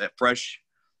 it's a fresh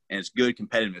and it's good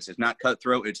competitiveness. It's not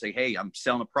cutthroat. It's like, hey, I'm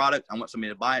selling a product. I want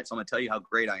somebody to buy it. So I'm going to tell you how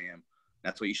great I am.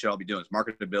 That's what you should all be doing, is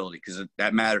marketability, because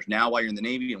that matters now while you're in the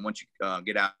Navy and once you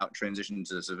get out and transition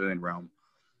into the civilian realm.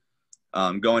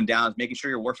 Going down is making sure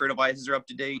your warfare devices are up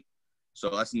to date. So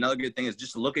that's another good thing, is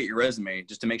just to look at your resume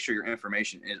just to make sure your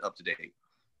information is up to date.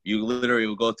 You literally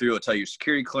will go through, it'll tell you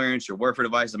security clearance, your warfare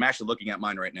devices. I'm actually looking at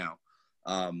mine right now.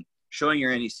 Showing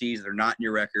your NECs that are not in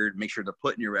your record, make sure they're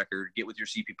put in your record, get with your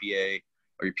CPPA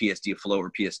or your PSD afloat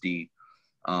or PSD.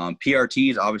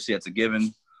 PRTs, obviously that's a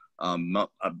given.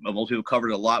 Most people covered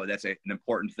it a lot, but that's an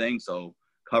important thing. So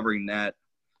covering that,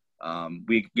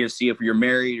 we get to see if you're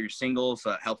married or you're single, so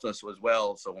that helps us as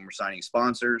well. So when we're signing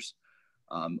sponsors,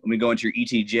 when we go into your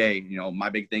ETJ, my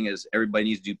big thing is everybody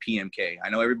needs to do PMK. I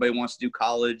know everybody wants to do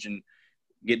college and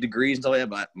get degrees and stuff like that,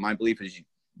 but my belief is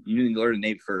you need to learn the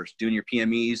Navy first. Doing your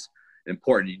PMEs is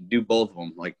important. You do both of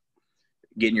them, like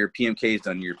getting your PMKs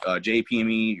done, your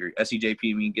JPME, your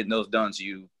SEJPME, getting those done so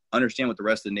you understand what the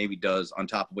rest of the Navy does on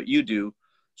top of what you do.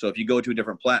 So if you go to a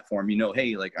different platform,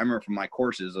 hey, like I remember from my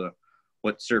courses,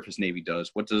 what surface Navy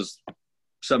does, what does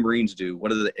submarines do,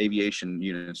 what do the aviation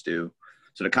units do?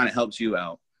 So that kind of helps you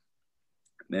out.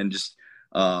 And then just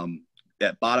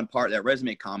that bottom part, that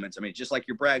resume comments, just like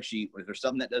your brag sheet, if there's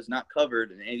something that does not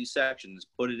covered in any of these sections,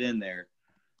 put it in there.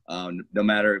 No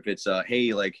matter if it's,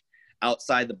 hey, like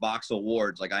outside the box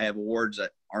awards, like I have awards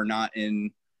that are not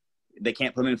in, they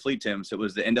can't put them in Fleet Tim. So it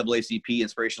was the NAACP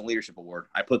Inspirational Leadership Award.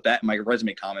 I put that in my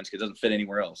resume comments because it doesn't fit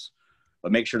anywhere else.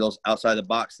 But make sure those outside the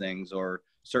box things or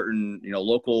certain,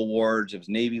 local awards, if it's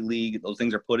Navy League, those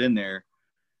things are put in there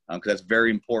because that's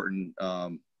very important.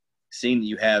 Seeing that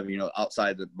you have,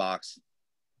 outside the box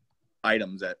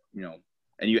items that,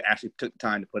 and you actually took the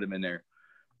time to put them in there.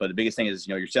 But the biggest thing is,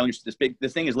 you're selling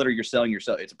this thing is literally you're selling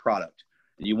yourself. It's a product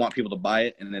and you want people to buy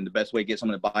it. And then the best way to get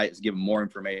someone to buy it is give them more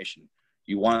information.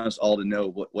 You want us all to know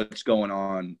what's going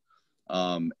on.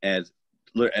 And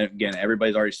again,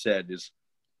 everybody's already said is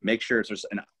make sure if there's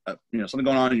something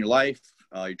going on in your life,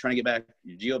 you're trying to get back,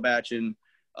 you're geo-batching,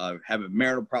 have a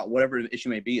marital problem, whatever the issue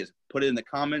may be, is put it in the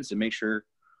comments and make sure,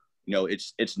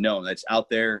 it's known, that's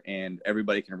out there and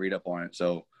everybody can read up on it.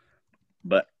 So,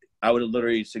 but I would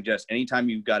literally suggest anytime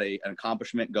you've got an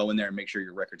accomplishment, go in there and make sure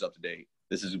your record's up to date.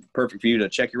 This is perfect for you to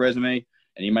check your resume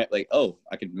and you might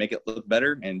I could make it look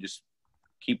better and just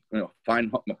keep,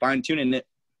 fine tuning it.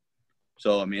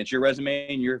 So, it's your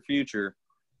resume and your future.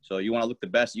 So you want to look the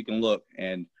best you can look.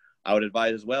 And I would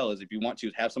advise as well is if you want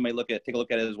to have somebody take a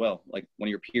look at it as well. Like one of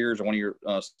your peers or one of your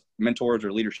mentors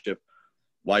or leadership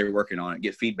while you're working on it,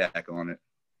 get feedback on it.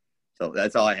 So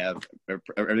that's all I have.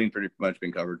 Everything's pretty much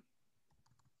been covered.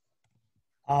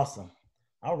 Awesome.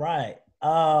 All right.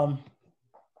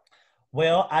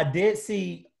 Well, I did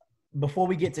see, before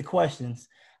we get to questions,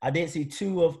 I did see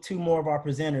two more of our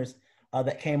presenters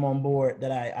that came on board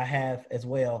that I have as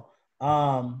well.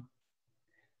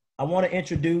 I want to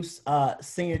introduce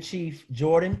Senior Chief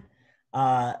Jordan.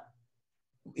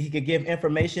 He could give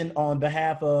information on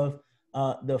behalf of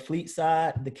the fleet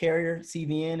side, the carrier,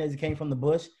 CVN, as he came from the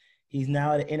Bush. He's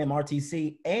now at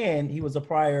NMRTC, and he was a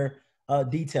prior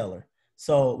detailer.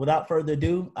 So without further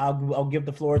ado, I'll give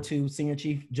the floor to Senior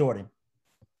Chief Jordan.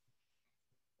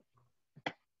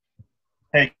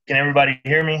 Hey, can everybody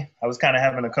hear me? I was kind of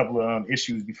having a couple of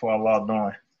issues before I logged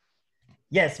on.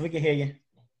 Yes, we can hear you.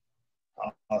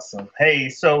 Awesome. Hey,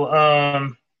 so,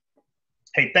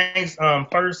 hey, thanks.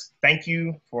 First, thank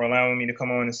you for allowing me to come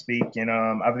on and speak. And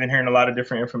I've been hearing a lot of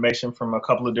different information from a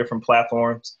couple of different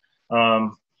platforms.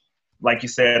 Like you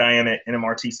said, I am at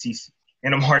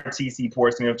NMRTC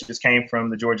Portsmouth, just came from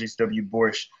the George H.W.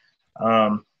 Bush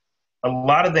A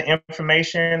lot of the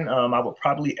information, I would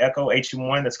probably echo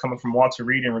HM1 that's coming from Walter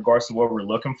Reed in regards to what we're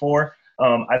looking for.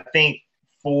 I think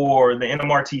for the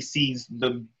NMRTCs,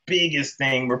 the biggest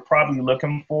thing we're probably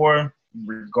looking for,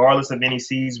 regardless of any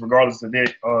Cs, regardless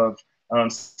of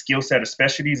skill set or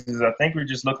specialties, is I think we're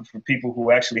just looking for people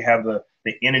who actually have the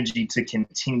energy to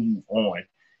continue on.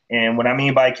 And what I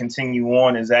mean by continue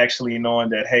on is actually knowing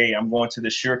that, hey, I'm going to the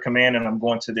sure command and I'm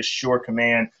going to the sure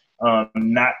command,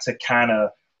 not to kind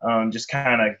of just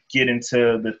kind of get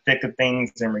into the thick of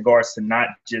things in regards to not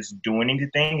just doing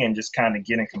anything and just kind of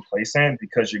getting complacent,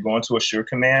 because you're going to a sure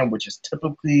command, which is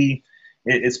typically,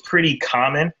 it's pretty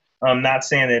common. I'm not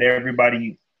saying that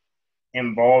everybody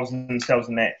involves themselves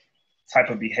in that type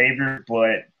of behavior,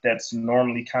 but that's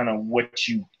normally kind of what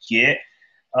you get.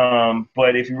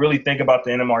 But if you really think about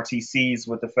the NMRTCs,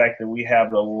 with the fact that we have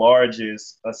the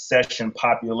largest accession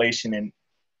population in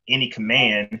any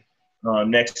command,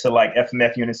 next to like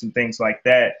FMF units and things like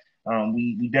that,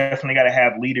 we definitely got to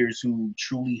have leaders who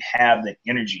truly have the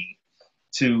energy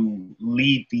to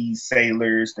lead these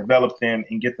sailors, develop them,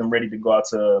 and get them ready to go out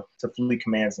to fleet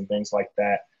commands and things like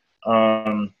that.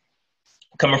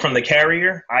 Coming from the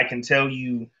carrier, I can tell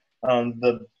you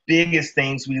the biggest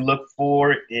things we look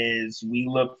for is we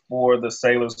look for the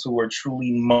sailors who are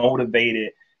truly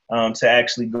motivated to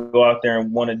actually go out there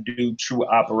and want to do true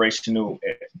operational,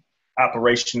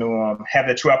 have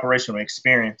that true operational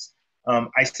experience.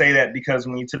 I say that because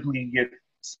when you typically get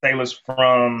sailors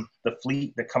from the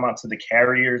fleet that come out to the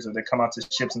carriers or that come out to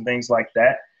ships and things like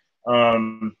that,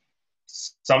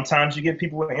 sometimes you get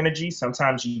people with energy,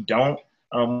 sometimes you don't.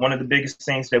 One of the biggest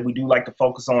things that we do like to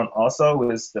focus on also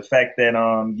is the fact that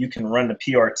you can run the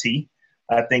PRT.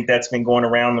 I think that's been going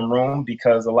around the room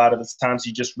because a lot of the times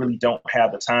you just really don't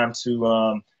have the time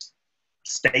to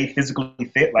stay physically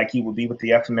fit like you would be with the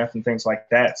FMF and things like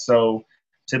that. So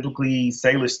typically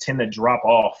sailors tend to drop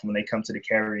off when they come to the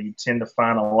carrier. You tend to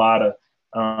find a lot of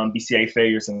BCA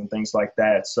failures and things like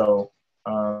that. So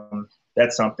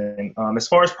that's something. As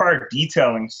far as prior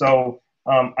detailing, so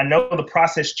I know the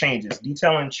process changes.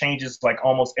 Detailing changes like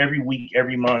almost every week,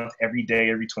 every month, every day,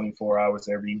 every 24 hours,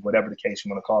 every whatever the case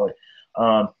you want to call it.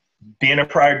 Being a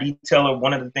prior detailer,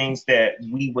 one of the things that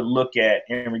we would look at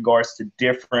in regards to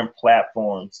different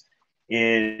platforms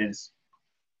is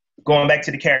going back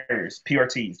to the carriers,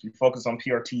 PRTs. We focus on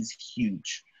PRTs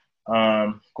huge.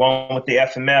 Going with the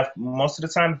FMF, most of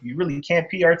the time, if you really can't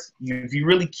if you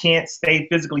really can't stay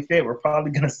physically fit, we're probably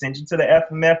going to send you to the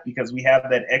FMF because we have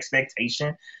that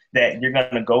expectation that you're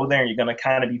going to go there and you're going to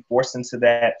kind of be forced into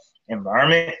that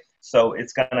environment. So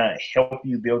it's going to help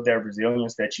you build that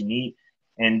resilience that you need,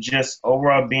 and just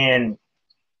overall being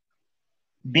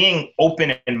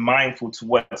open and mindful to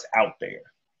what's out there.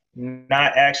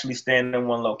 Not actually staying in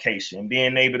one location,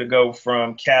 being able to go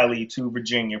from Cali to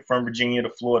Virginia, from Virginia to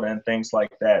Florida, and things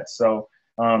like that. So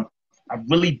I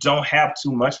really don't have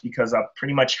too much because I've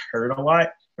pretty much heard a lot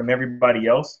from everybody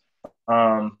else.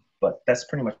 But that's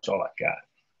pretty much all I got.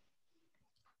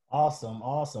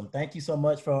 Awesome. Thank you so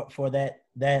much for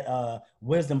that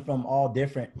wisdom from all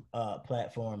different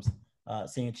platforms,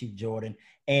 Senior Chief Jordan.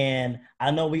 And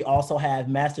I know we also have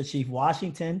Master Chief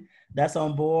Washington that's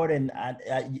on board, and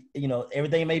I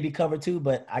everything may be covered too,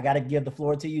 but I got to give the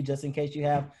floor to you just in case you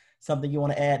have something you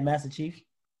want to add, Master Chief.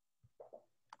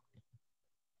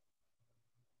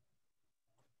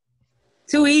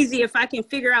 Too easy if I can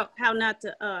figure out how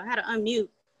to unmute.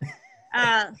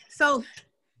 So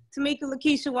Tamika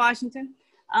Lakeisha Washington.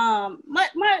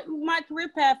 My career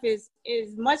path is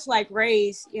much like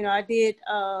Ray's. I did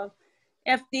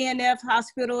FDNF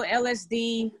hospital,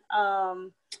 LSD,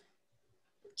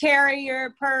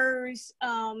 carrier, PERS,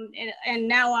 and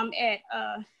now I'm at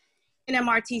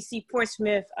NMRTC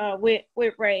Portsmouth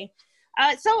with Ray.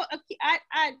 So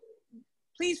I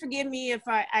please forgive me if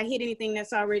I hit anything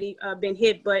that's already been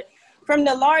hit, but from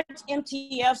the large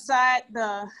MTF side,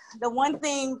 the one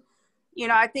thing,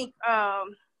 I think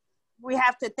we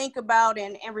have to think about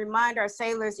and remind our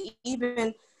sailors,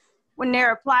 even when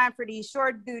they're applying for these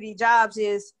short duty jobs,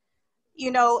 is,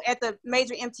 at the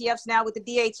major MTFs now with the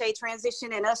DHA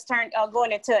transition and us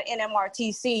going into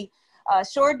NMRTC,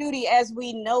 short duty as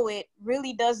we know it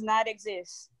really does not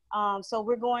exist. So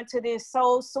we're going to this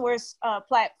sole source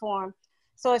platform.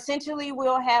 So essentially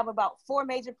we'll have about 4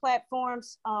 major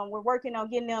platforms. We're working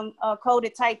on getting them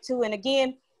coded type 2. And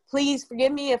again, please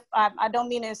forgive me if I don't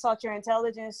mean to insult your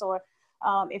intelligence or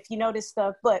if you know this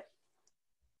stuff, but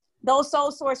those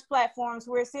sole source platforms,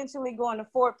 we're essentially going to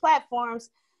 4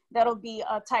 platforms that'll be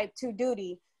type 2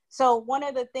 duty. So one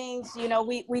of the things, you know,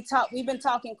 we've been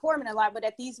talking corpsmen a lot, but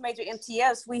at these major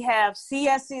MTFs, we have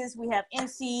CSs, we have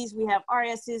NCs, we have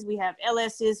RSs, we have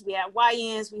LSs, we have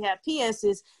YNs, we have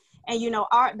PSs. And, you know,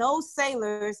 those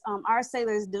sailors, our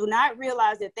sailors do not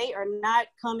realize that they are not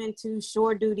coming to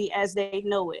shore duty as they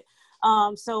know it.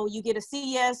 So you get a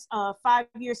CS,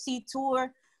 5-year sea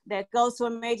tour that goes to a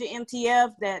major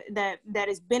MTF that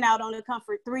has been out on the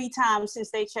comfort 3 times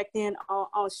since they checked in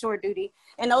on shore duty.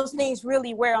 And those things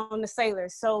really wear on the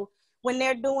sailors. So when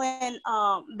they're doing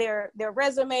their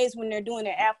resumes, when they're doing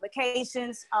their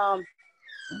applications,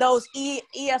 those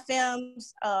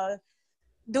EFMs,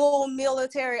 dual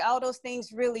military, all those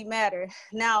things really matter.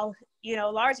 Now, you know,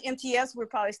 large MTFs, we're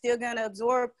probably still gonna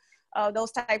absorb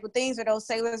those type of things, or those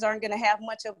sailors aren't gonna have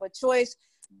much of a choice.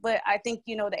 But I think,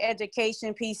 you know, the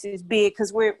education piece is big,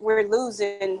 because we're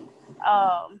losing,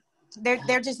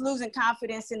 they're just losing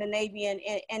confidence in the Navy and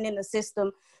in the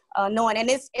system, knowing, and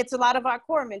it's a lot of our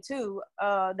corpsmen too,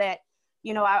 that,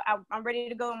 you know, I'm ready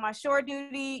to go on my shore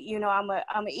duty. You know, I'm a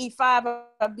E5.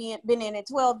 I've been in it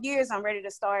 12 years. I'm ready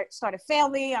to start a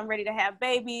family. I'm ready to have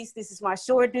babies. This is my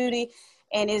shore duty.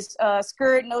 And it's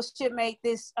skirt, no shipmate.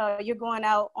 This you're going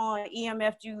out on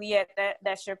EMF Juliet.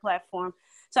 That's your platform.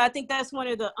 So I think that's one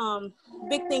of the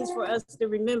big things for us to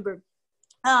remember.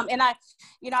 And I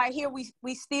hear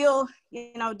we still,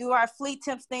 you know, do our fleet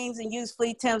temps things and use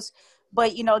fleet temps,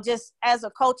 but, you know, just as a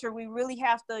culture, we really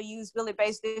have to use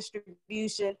billet-based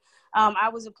distribution. I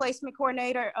was a placement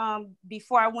coordinator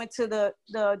before I went to the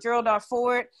Gerald R.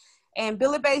 Ford, and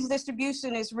billet-based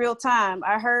distribution is real time.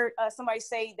 I heard somebody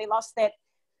say they lost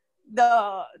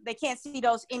they can't see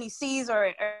those NECs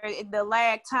or the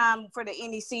lag time for the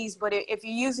NECs, but if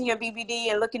you're using your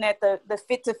BBD and looking at the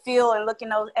fit to fill and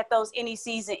looking at those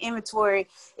NECs and inventory,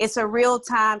 it's a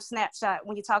real-time snapshot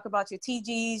when you talk about your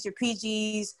TGs, your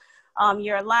PGs,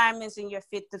 your alignments, and your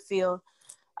fit to fill.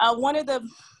 One of the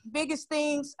biggest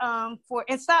things and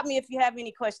stop me if you have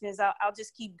any questions, I'll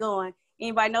just keep going.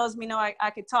 Anybody knows me know I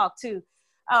could talk too.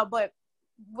 But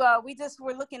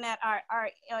we're looking at our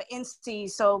NC.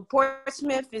 So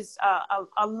Portsmouth is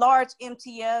a large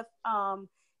MTF.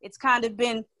 It's kind of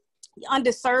been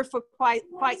underserved for quite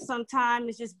some time.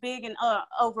 It's just big and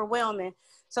overwhelming.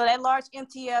 So that large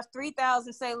MTF,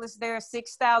 3,000 sailors there,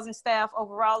 6,000 staff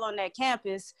overall on that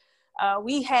campus.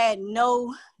 We had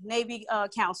no Navy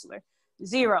counselor,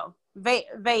 0,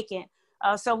 vacant.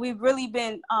 So we've really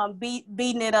been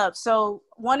beating it up. So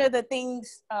one of the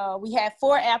things, we had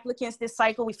 4 applicants this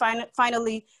cycle. We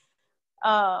finally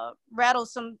rattled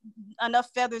enough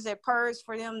feathers at PERS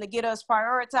for them to get us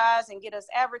prioritized and get us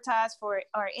advertised for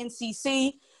our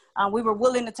NCC. We were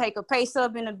willing to take a pay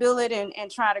sub in the billet and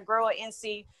try to grow an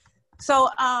NC. So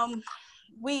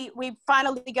we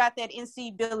finally got that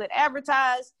NC billet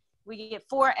advertised. We get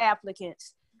 4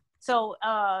 applicants. So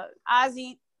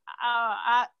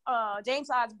James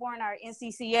Osborne, our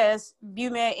NCCS,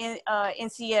 BUMED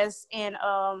NCS, and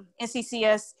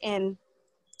NCCS and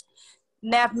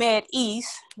NAVMed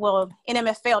East, well,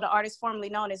 NMFL, the artist formerly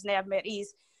known as NAVMed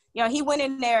East, you know, he went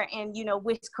in there and, you know,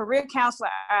 with career counselor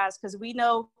eyes, because we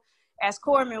know as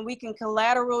corpsmen, we can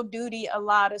collateral duty a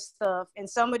lot of stuff. And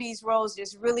some of these roles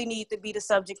just really need to be the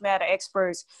subject matter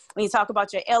experts. When you talk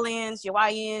about your LNs, your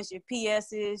YNs, your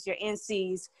PSs, your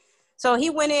NCs. So he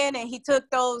went in and he took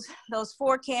those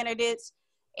 4 candidates,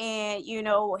 and, you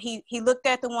know, he looked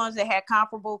at the ones that had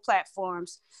comparable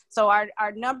platforms. So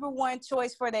our number 1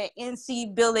 choice for that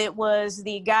NC billet was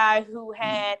the guy who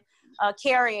had a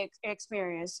carrier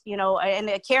experience, you know, and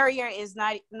the carrier is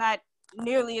not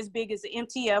nearly as big as the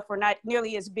MTF, or not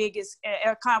nearly as big as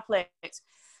Air Complex.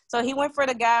 So he went for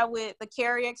the guy with the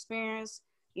carrier experience,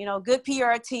 you know, good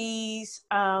PRTs,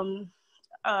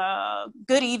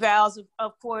 good evals,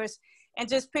 of course, and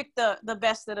just pick the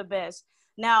best of the best.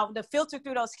 Now, the filter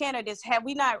through those candidates, had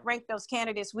we not ranked those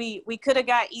candidates, we could have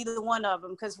got either one of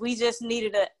them, because we just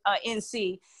needed a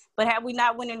NC. But had we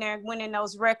not went in there and winning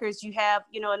those records, you have,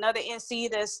 you know, another NC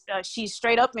that's she's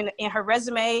straight up in her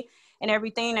resume and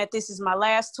everything, that this is my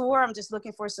last tour. I'm just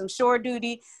looking for some shore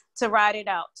duty to ride it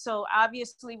out. So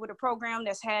obviously with a program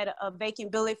that's had a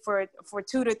vacant billet for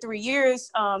 2 to 3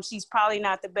 years, she's probably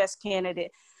not the best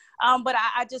candidate. But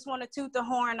I just want to toot the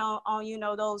horn on, you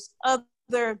know, those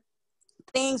other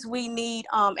things we need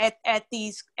at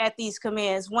these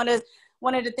commands. One of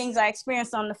the things I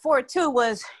experienced on the Ford too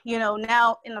was, you know,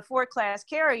 now in the Ford class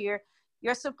carrier,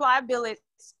 your supply billets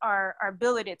are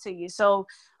billeted to you. So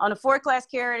on the Ford class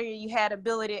carrier, you had a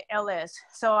billeted LS.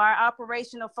 So our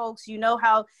operational folks, you know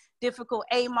how difficult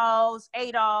AMOS,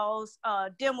 ADOS,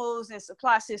 demos, and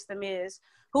supply system is.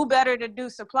 Who better to do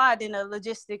supply than a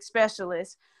logistics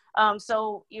specialist?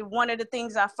 So one of the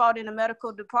things I fought in the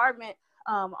medical department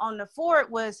on the fort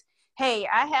was, hey,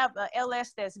 I have a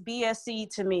LS that's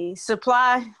BSc to me.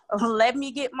 Supply, let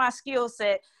me get my skill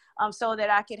set so that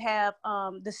I could have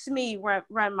the SME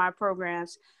run my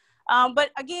programs.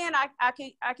 But again, I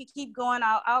could keep going.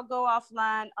 I'll go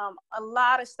offline. A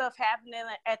lot of stuff happening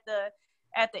at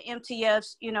the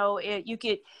MTFs. You know, you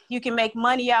can make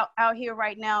money out here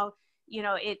right now. You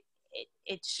know,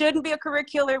 it shouldn't be a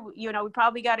curricular. You know, we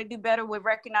probably got to do better with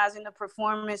recognizing the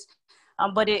performance.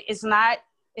 But it's not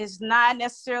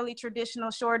necessarily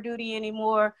traditional shore duty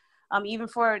anymore. Even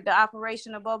for the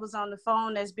operation of Bubbles on the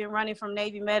Phone that's been running from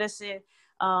Navy Medicine,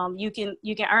 you can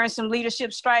earn some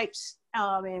leadership stripes,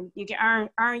 and you can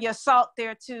earn your SALT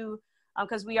there too,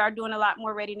 because we are doing a lot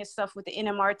more readiness stuff with the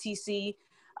NMRTC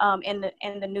and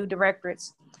the new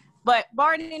directorates. But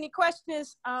barring any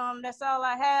questions, that's all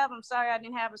I have. I'm sorry I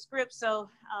didn't have a script, so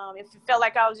if it felt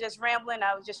like I was just rambling,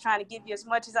 I was just trying to give you as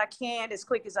much as I can, as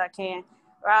quick as I can.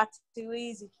 Right, too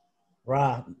easy.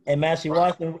 Right. And Master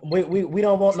Washington, we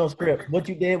don't want no script. What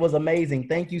you did was amazing.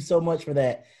 Thank you so much for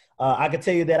that. I can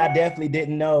tell you that I definitely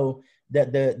didn't know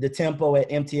that the tempo at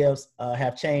MTFs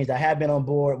have changed. I have been on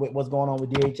board with what's going on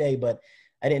with DHA, but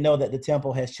I didn't know that the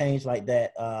tempo has changed like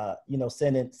that, you know,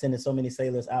 sending so many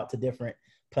sailors out to different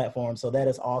platforms. So that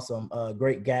is awesome.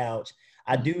 Great gouge.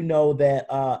 I do know that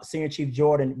Senior Chief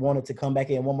Jordan wanted to come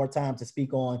back in one more time to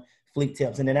speak on fleet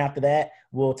tips. And then after that,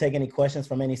 we'll take any questions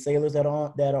from any sailors that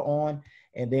are on,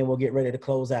 and then we'll get ready to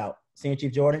close out. Senior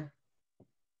Chief Jordan.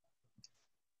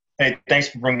 Hey, thanks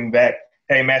for bringing me back.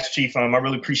 Hey, Master Chief, I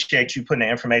really appreciate you putting the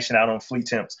information out on fleet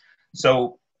temps.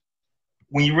 So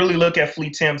when you really look at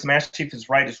fleet temps, Master Chief is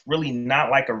right. It's really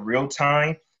not like a real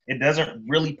time. It doesn't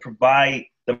really provide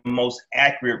the most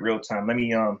accurate real time.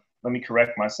 Let me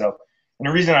correct myself. And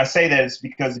the reason I say that is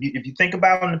because if you think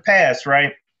about in the past,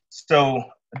 right? So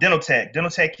dental tech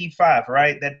E5,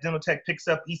 right? That dental tech picks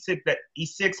up E6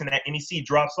 and that NEC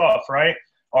drops off, right?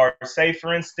 Or say,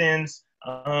 for instance,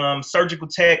 surgical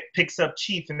tech picks up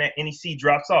chief and that NEC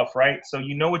drops off, right? So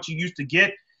you know what you used to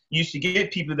get? You used to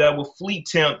get people that were fleet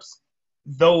temps,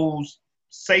 those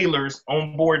sailors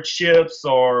on board ships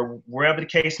or wherever the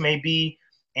case may be,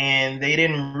 and they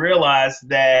didn't realize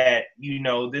that, you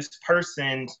know, this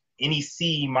person's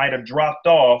NEC might have dropped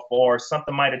off or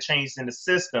something might have changed in the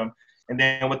system. And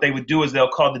then what they would do is they'll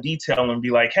call the detail and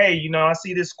be like, hey, you know, I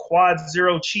see this quad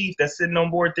 0 chief that's sitting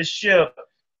on board this ship.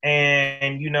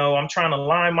 And, you know, I'm trying to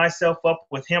line myself up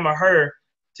with him or her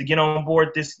to get on board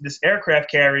this aircraft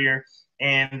carrier.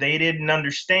 And they didn't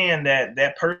understand that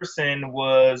that person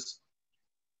was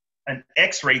an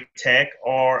x-ray tech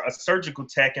or a surgical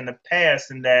tech in the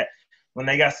past, and that when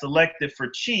they got selected for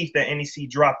chief, that NEC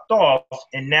dropped off,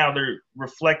 and now they're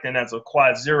reflecting as a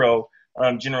quad 0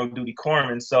 general duty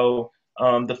corpsman. So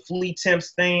the fleet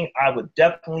temps thing, I would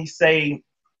definitely say,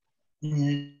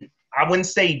 I wouldn't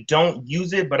say don't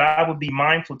use it, but I would be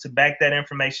mindful to back that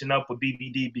information up with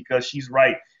BBD, because she's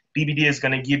right. BBD is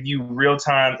going to give you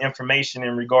real-time information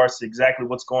in regards to exactly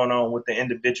what's going on with the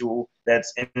individual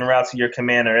that's en route to your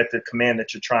command or at the command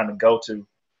that you're trying to go to.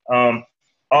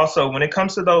 Also, when it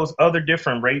comes to those other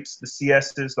different rates, the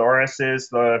CSs, the RSs,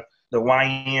 the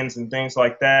YNs, and things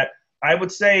like that, I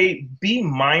would say be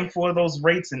mindful of those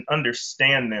rates and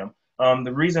understand them.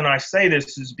 The reason I say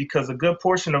this is because a good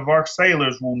portion of our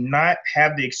sailors will not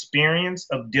have the experience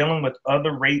of dealing with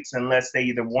other rates unless they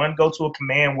either, one, go to a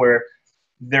command where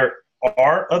there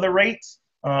are other rates,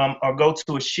 or go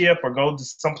to a ship or go to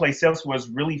someplace else where it's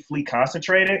really fleet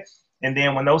concentrated. And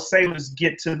then when those sailors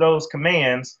get to those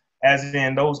commands, as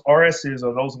in those RSs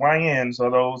or those YNs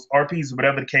or those RPs,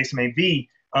 whatever the case may be,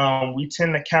 we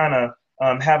tend to kind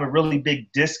of have a really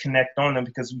big disconnect on them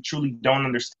because we truly don't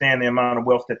understand the amount of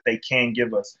wealth that they can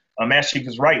give us. Master Chief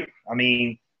is right. I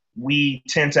mean, we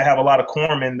tend to have a lot of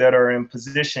corpsmen that are in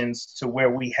positions to where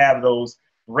we have those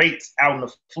rates out in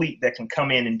the fleet that can come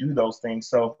in and do those things.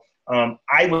 So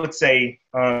I would say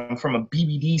from a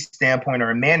BBD standpoint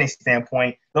or a manning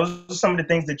standpoint, those are some of the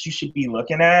things that you should be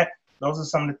looking at. Those are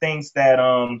some of the things that,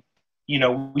 you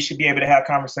know, we should be able to have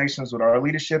conversations with our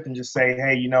leadership and just say,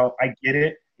 hey, you know, I get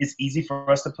it. It's easy for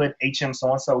us to put HM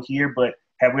so-and-so here, but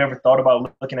have we ever thought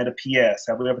about looking at a PS?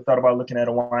 Have we ever thought about looking at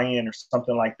a YN or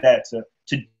something like that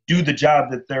to do the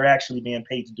job that they're actually being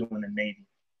paid to do in the Navy?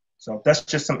 So that's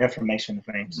just some information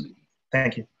things.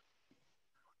 Thank you.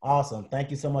 Awesome. Thank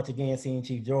you so much again, Senior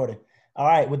Chief Jordan. All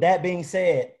right. With that being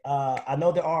said, I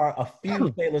know there are a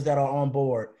few sailors that are on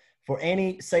board. For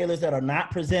any sailors that are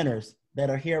not presenters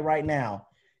that are here right now,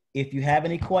 if you have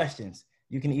any questions,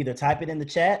 you can either type it in the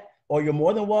chat or you're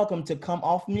more than welcome to come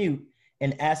off mute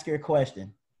and ask your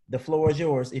question. The floor is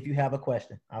yours if you have a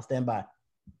question. I'll stand by.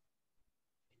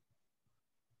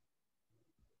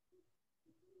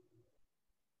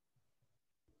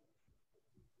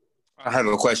 I have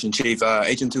a question, Chief.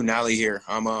 HM2 Nally here.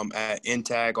 I'm at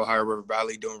NTAG, Ohio River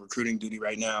Valley, doing recruiting duty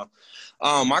right now.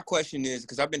 My question is,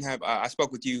 because I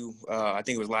spoke with you, I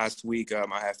think it was last week. I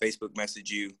had Facebook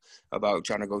message you about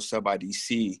trying to go sub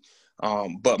IDC.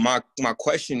 But my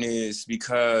question is,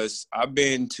 because I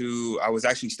was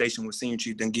actually stationed with Senior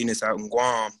Chief Dungeness out in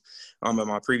Guam at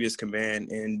my previous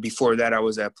command. And before that, I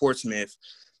was at Portsmouth.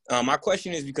 My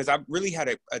question is because I really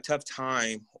had a tough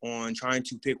time on trying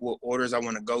to pick what orders I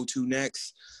want to go to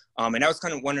next. And that was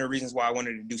kind of one of the reasons why I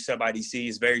wanted to do sub IDC.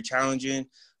 It's very challenging.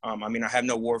 I mean, I have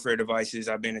no warfare devices.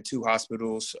 I've been in 2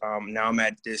 hospitals. Now I'm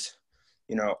at this,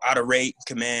 out of rate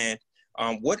command.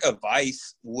 What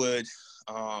advice would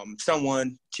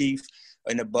someone, Chief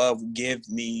and above, give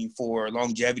me for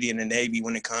longevity in the Navy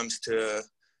when it comes to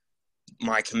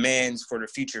my commands for the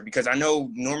future? Because I know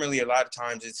normally a lot of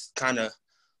times it's kind of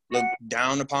looked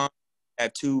down upon,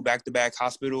 have 2 back-to-back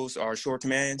hospitals or short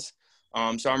commands.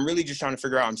 So I'm really just trying to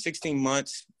figure out, I'm 18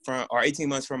 months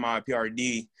from my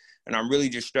PRD, and I'm really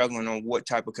just struggling on what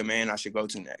type of command I should go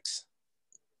to next.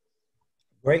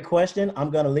 Great question. I'm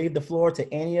going to leave the floor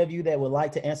to any of you that would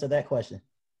like to answer that question.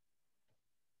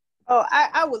 Oh,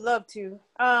 I would love to.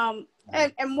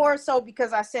 And more so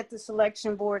because I set the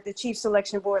selection board, the chief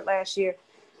selection board last year.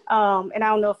 And I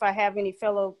don't know if I have any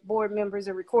fellow board members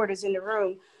or recorders in the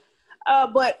room.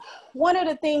 But one of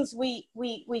the things we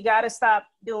got to stop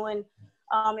doing,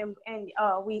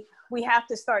 we have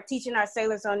to start teaching our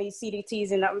sailors on these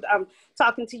CDTs. And I'm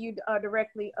talking to you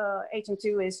directly,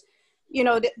 HM2, is,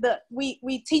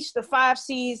 we teach the 5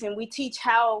 C's and we teach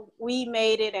how we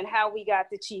made it and how we got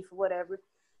the chief or whatever.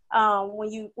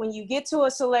 When you get to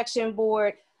a selection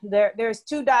board, there's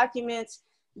 2 documents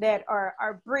that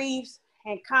are briefs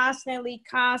and constantly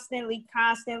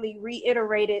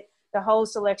reiterated the whole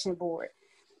selection board.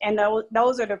 And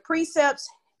those are the precepts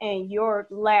and your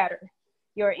ladder,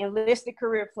 your enlisted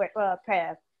career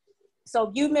path.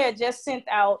 So you may have just sent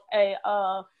out a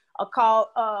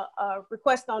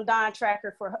request on Don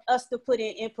Tracker for us to put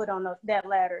in input on that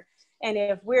ladder. And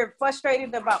if we're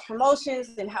frustrated about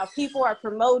promotions and how people are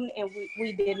promoting and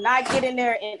we did not get in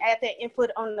there and add that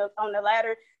input on the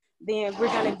ladder, then we're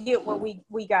gonna get what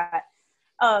we got.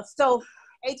 So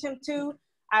HM2,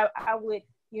 I would,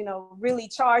 really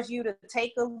charge you to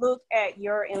take a look at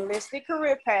your enlisted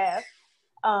career path,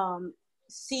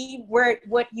 see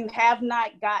what you have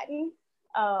not gotten,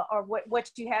 or what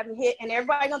you haven't hit. And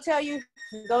everybody gonna tell you,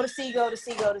 go to C, go to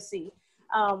C, go to C.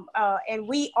 And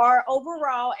we are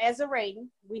overall, as a rating,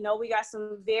 we know we got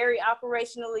some very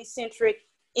operationally centric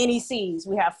NECs.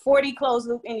 We have 40 closed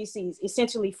loop NECs,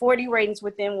 essentially 40 ratings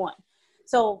within one.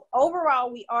 So overall,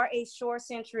 we are a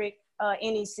shore-centric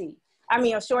NEC. I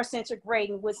mean, a shore-centric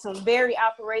rating with some very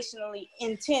operationally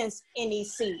intense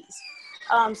NECs.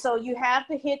 So you have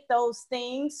to hit those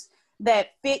things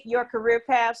that fit your career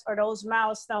paths or those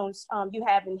milestones you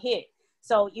haven't hit.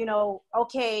 So,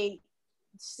 okay,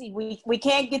 see, we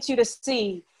can't get you to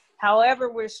C. However,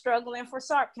 we're struggling for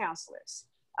SARP counselors.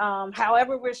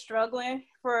 However, we're struggling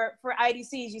for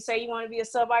IDCs. You say you want to be a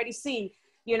sub IDC,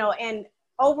 and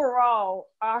overall,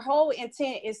 our whole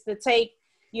intent is to take,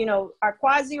 our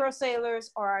quad 0 sailors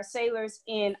or our sailors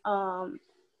in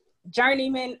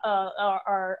journeyman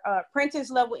or apprentice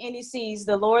level NECs,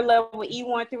 the lower level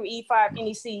E1 through E5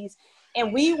 NECs,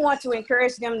 and we want to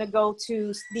encourage them to go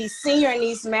to these senior and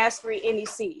these mastery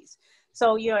NECs.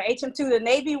 So, HM2, the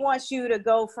Navy wants you to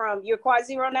go from, you're quad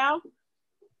 0 now?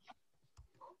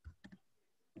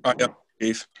 Yeah,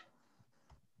 Chief.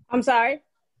 I'm sorry?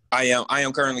 I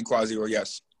am currently quad 0,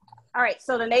 yes. All right,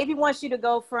 so the Navy wants you to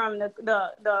go from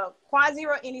the quad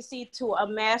 0 NEC to a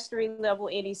mastery level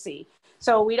NEC.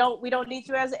 So we don't need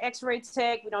you as an X-ray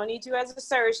tech. We don't need you as a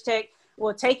surge tech.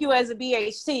 We'll take you as a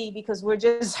BHC because we're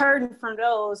just hurting from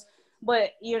those.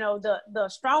 But, the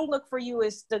strong look for you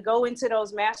is to go into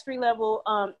those mastery level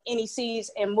NECs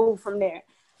and move from there.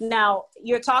 Now,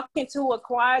 you're talking to a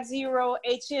quad 0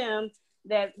 HM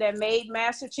that made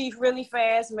Master Chief really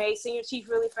fast, made Senior Chief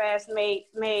really fast,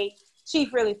 made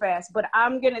Chief really fast. But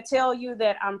I'm going to tell you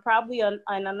that I'm probably an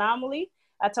anomaly.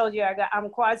 I told you I'm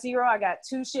quad 0. I got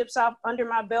 2 ships off under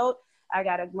my belt. I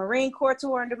got a Marine Corps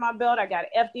tour under my belt. I got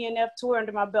an FDNF tour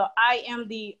under my belt. I am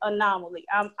the anomaly.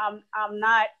 I'm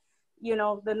not,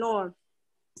 the norm.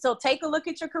 So take a look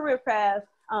at your career path,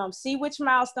 see which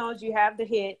milestones you have to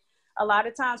hit. A lot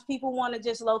of times people want to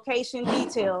just location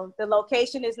detail. The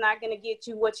location is not going to get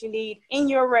you what you need in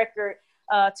your record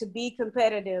to be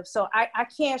competitive. So I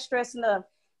can't stress enough.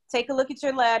 Take a look at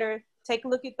your ladder, take a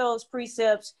look at those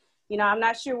precepts. You know, I'm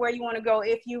not sure where you want to go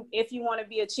if you want to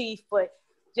be a chief, but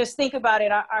just think about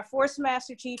it. Our Force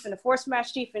Master Chief and the Force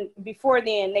Master Chief, and before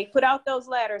then, they put out those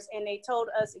ladders and they told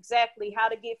us exactly how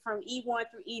to get from E1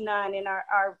 through E9 in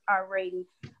our rating.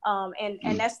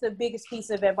 And that's the biggest piece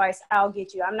of advice I'll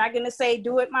get you. I'm not going to say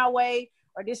do it my way,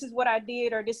 or this is what I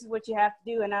did, or this is what you have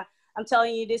to do. And I'm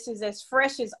telling you, this is as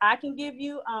fresh as I can give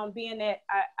you, being that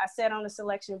I sat on the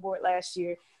selection board last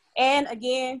year. And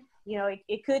again, you know,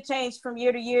 it could change from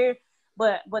year to year,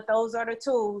 but those are the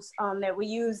tools that we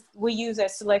use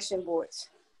as selection boards.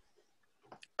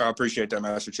 I appreciate that,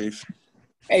 Master Chief.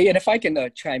 Hey, and if I can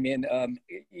chime in,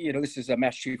 you know, this is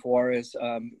Master Chief Juarez.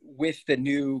 With the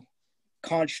new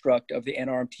construct of the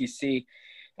NRMTC,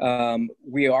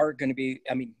 we are going to be,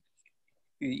 I mean,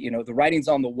 you know, the writing's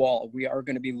on the wall. We are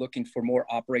going to be looking for more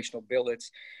operational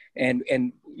billets. And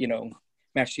you know,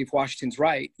 Master Chief Washington's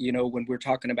right. You know, when we're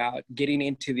talking about getting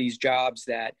into these jobs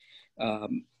that,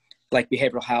 like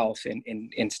behavioral health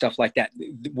and stuff like that,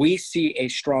 we see a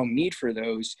strong need for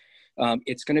those.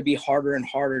 It's going to be harder and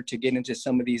harder to get into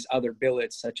some of these other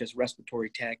billets, such as respiratory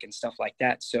tech and stuff like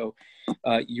that. So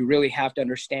you really have to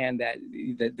understand that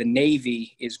the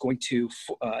Navy is going to,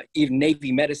 even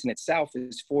Navy medicine itself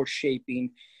is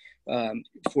foreshaping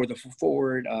for the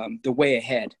forward, the way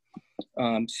ahead.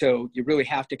 So you really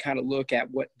have to kind of look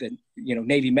at what the, you know,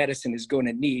 Navy medicine is going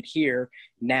to need here,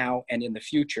 now, and in the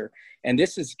future. And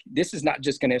this is not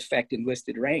just going to affect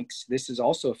enlisted ranks. This is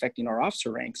also affecting our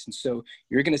officer ranks. And so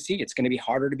you're going to see it's going to be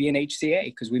harder to be an HCA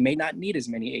because we may not need as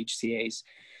many HCAs.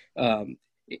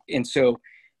 And so,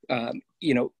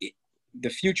 you know, the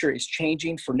future is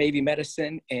changing for Navy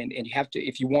medicine, and you have to,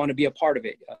 if you want to be a part of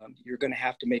it, you're going to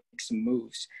have to make some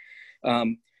moves.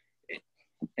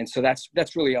 And so that's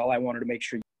really all I wanted to make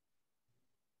sure.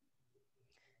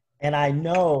 And I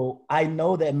know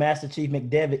that Master Chief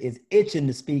McDevitt is itching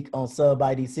to speak on sub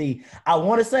IDC. I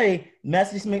want to say,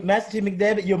 Master Chief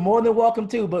McDevitt, you're more than welcome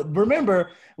to. But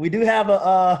remember, we do have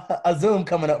a Zoom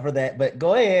coming up for that. But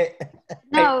go ahead.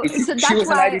 No, so that's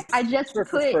why I just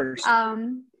put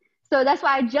so that's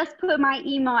why I just put my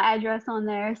email address on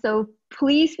there. So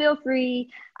please feel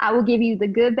free. I will give you the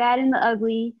good, bad, and the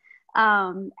ugly.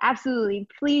 Absolutely,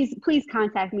 please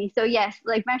contact me. So yes,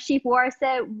 like Master Chief Juarez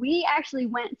said, we actually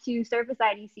went to Surface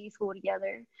IDC school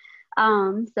together.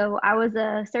 So I was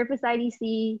a Surface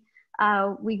IDC.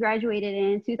 We graduated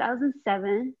in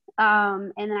 2007,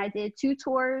 and then I did 2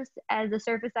 tours as a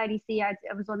Surface IDC. I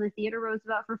was on the Theodore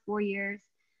Roosevelt for 4 years.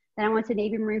 Then I went to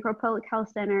Navy Marine Corps Public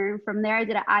Health Center. From there, I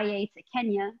did an IA to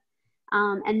Kenya,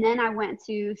 and then I went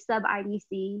to sub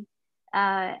IDC.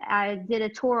 I did a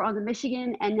tour on the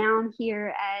Michigan, and now I'm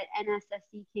here at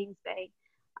NSSC Kings Bay.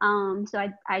 So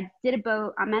I did a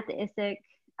boat. I'm at the ISIC.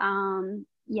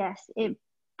 Yes,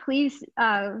 please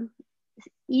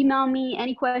email me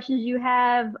any questions you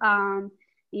have.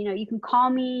 You know, you can call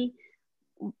me,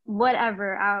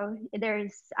 whatever. I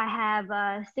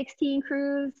have 16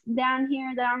 crews down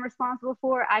here that I'm responsible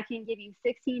for. I can give you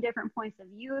 16 different points of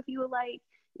view if you would like.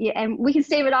 Yeah, and we can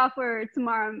save it off for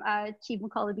tomorrow, Chief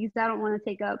McCullough, because I don't want to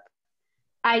take up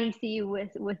IDC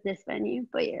with this venue.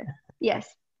 But yeah,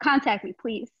 yes, contact me,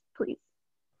 please.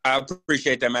 I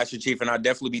appreciate that, Master Chief, and I'll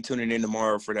definitely be tuning in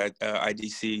tomorrow for that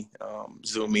IDC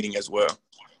Zoom meeting as well.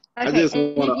 Okay,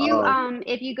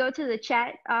 if you go to the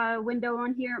chat window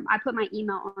on here, I put my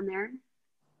email on there.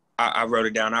 I wrote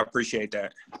it down. I appreciate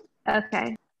that.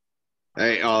 Okay.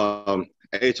 Hey,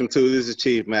 HM2, this is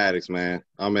Chief Maddox, man.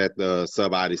 I'm at the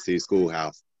sub IDC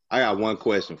schoolhouse. I got one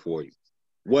question for you.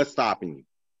 What's stopping you?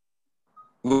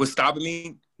 What's stopping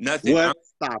me? Nothing. What's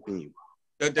stopping you?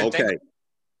 Okay.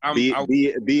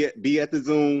 Be at the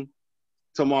Zoom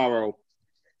tomorrow,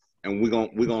 and we're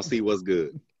gonna see what's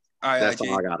good. That's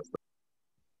all I gotta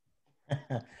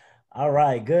say. All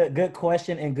right, good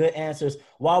question and good answers.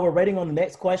 While we're waiting on the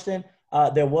next question,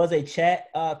 there was a chat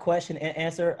question and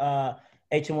answer.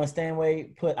 HM1 Stanway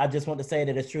put, I just want to say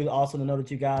that it's truly awesome to know that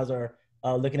you guys are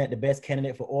looking at the best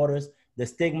candidate for orders. The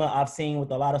stigma I've seen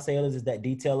with a lot of sailors is that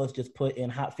detailers just put in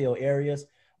hot field areas,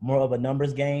 more of a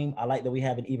numbers game. I like that we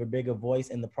have an even bigger voice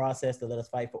in the process to let us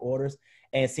fight for orders.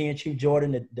 And seeing Chief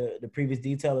Jordan, the previous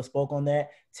detailer, spoke on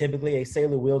that. Typically, a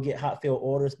sailor will get hot field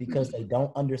orders because they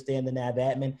don't understand the NAV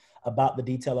admin about the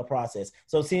detailer process.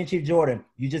 So seeing Chief Jordan,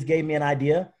 you just gave me an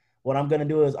idea. What I'm going to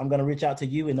do is I'm going to reach out to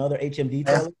you and other HM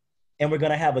detailers, and we're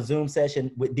going to have a Zoom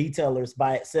session with detailers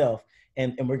by itself,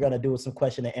 and we're going to do some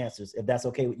question and answers, if that's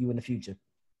okay with you in the future.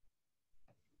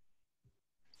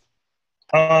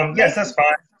 Yes, that's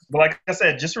fine. But like I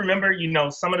said, just remember, you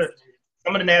know, some of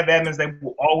the NAV admins, they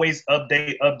will always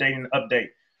update.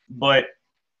 But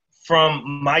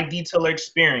from my detailer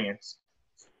experience,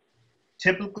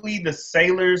 typically the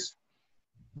sailors,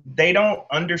 they don't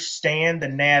understand the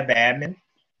nav admin,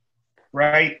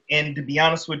 right? And to be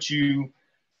honest with you,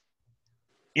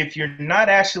 if you're not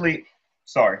actually,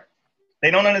 sorry, they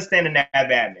don't understand the nav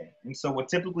admin. And so what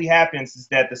typically happens is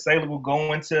that the sailor will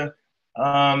go into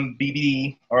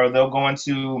BBD, or they'll go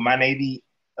into My Navy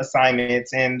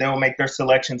assignments, and they'll make their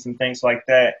selections and things like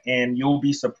that. And you'll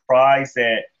be surprised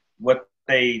at what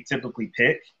they typically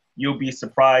pick. You'll be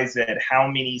surprised at how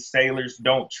many sailors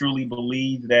don't truly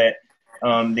believe that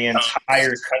the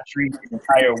entire country, the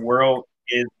entire world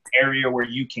is an area where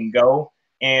you can go.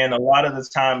 And a lot of the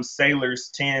times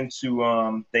sailors tend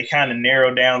to, they kind of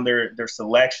narrow down their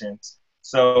selections.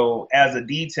 So as a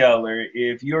detailer,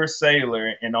 if you're a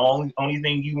sailor and the only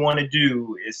thing you want to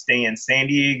do is stay in San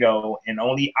Diego, and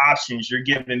only options you're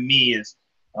giving me is,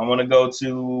 I want to go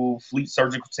to Fleet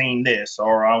Surgical Team this,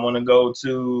 or I want to go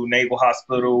to Naval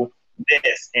Hospital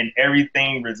this, and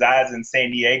everything resides in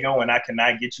San Diego and I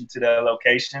cannot get you to that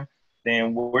location,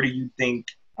 then where do you think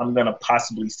I'm going to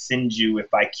possibly send you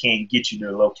if I can't get you to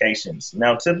the locations?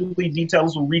 Now, typically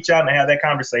detailers will reach out and have that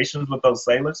conversations with those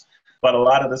sailors, but a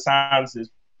lot of the times is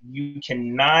you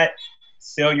cannot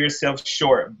sell yourself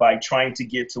short by trying to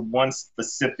get to one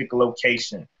specific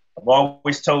location. I've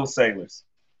always told sailors,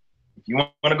 if you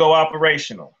want to go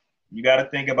operational, you got to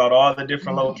think about all the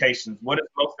different locations. What is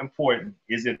most important?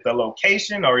 Is it the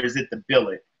location or is it the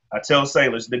billet? I tell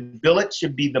sailors, the billet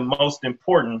should be the most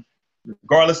important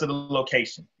regardless of the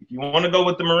location. If you want to go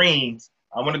with the Marines,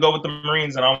 I want to go with the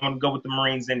Marines, and I want to go with the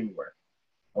Marines anywhere.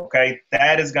 Okay,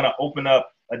 that is going to open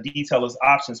up a detailer's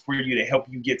options for you to help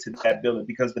you get to that billet,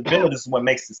 because the billet is what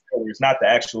makes the sailors, not the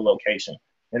actual location.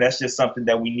 And that's just something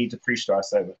that we need to preach to our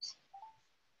sailors.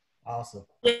 Awesome.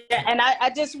 Yeah, and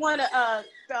I just want to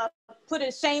put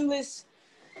a shameless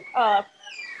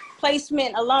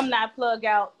placement alumni plug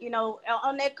out. You know,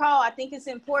 on that call, I think it's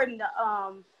important to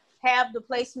have the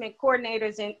placement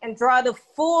coordinators and draw the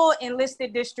full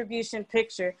enlisted distribution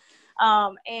picture.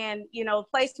 And, you know,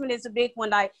 placement is a big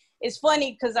one. It's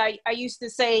funny because I used to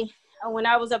say when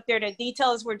I was up there that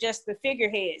detailers were just the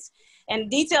figureheads,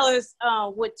 and detailers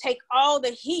would take all the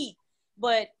heat,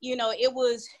 but, you know, it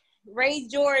was Ray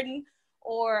Jordan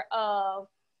or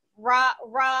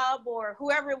Rob or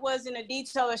whoever it was in a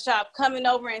detailer shop coming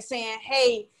over and saying,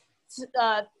 hey,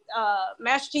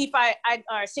 Master Chief,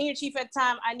 or Senior Chief at the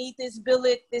time, I need this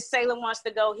billet. This sailor wants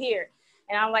to go here.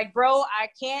 And I'm like, bro, I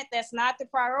can't. That's not the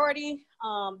priority.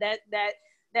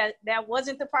 That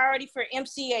wasn't the priority for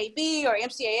MCAB or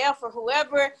MCAF or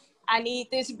whoever. I need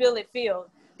this billet filled.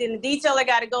 Then the detailer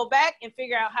got to go back and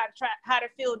figure out how to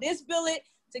fill this billet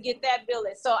to get that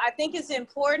billet. So I think it's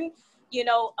important, you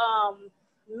know,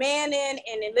 manning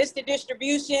and enlisted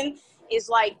distribution is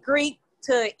like Greek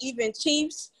to even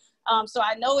chiefs. So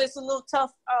I know it's a little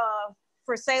tough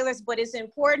for sailors, but it's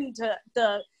important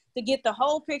to get the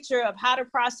whole picture of how the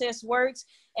process works.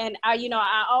 And I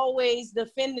always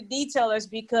defend the detailers,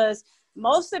 because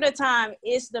most of the time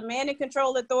it's the man and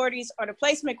control authorities or the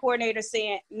placement coordinator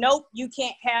saying, nope, you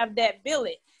can't have that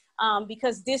billet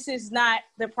because this is not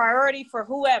the priority for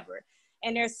whoever.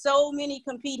 And there's so many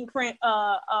competing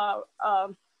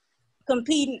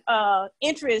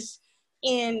interests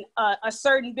in a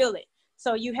certain billet.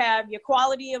 So you have your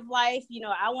quality of life. You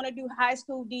know, I want to do high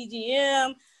school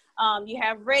DGM. You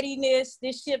have readiness.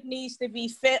 This ship needs to be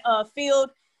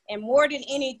filled. And more than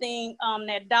anything,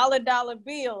 that dollar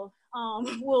bill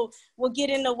will get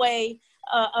in the way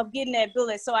of getting that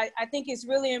billet. So I think it's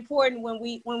really important when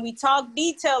we talk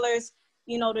detailers,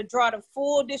 you know, to draw the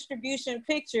full distribution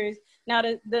pictures. Now,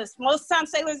 the most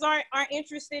times sailors aren't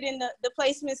interested in the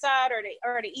placement side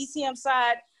or the ECM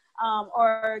side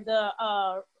or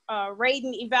the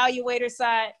rating evaluator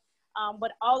side,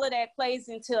 but all of that plays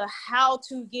into how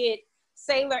to get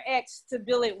Sailor X to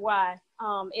billet Y.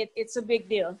 It's a big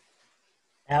deal.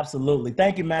 Absolutely.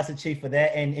 Thank you, Master Chief, for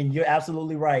that. And you're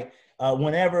absolutely right.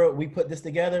 Whenever we put this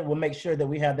together, we'll make sure that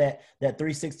we have that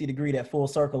 360 degree, that full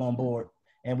circle on board,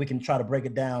 and we can try to break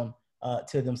it down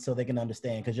to them so they can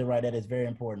understand, because you're right, that is very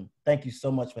important. Thank you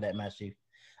so much for that, Master Chief.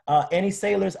 Any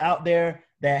sailors out there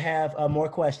that have more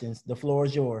questions, the floor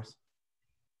is yours.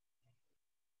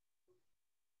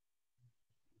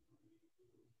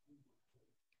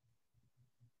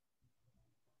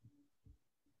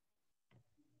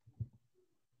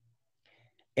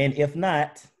 And if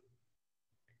not,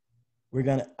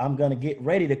 I'm gonna get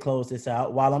ready to close this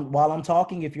out. While I'm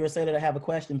talking, if you're a sailor that have a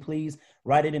question, please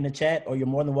write it in the chat, or you're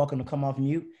more than welcome to come off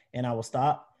mute and I will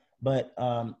stop. But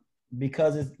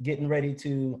because it's getting ready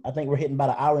to, I think we're hitting about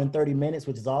 1 hour and 30 minutes,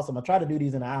 which is awesome. I try to do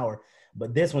these in an hour,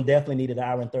 but this one definitely needed 1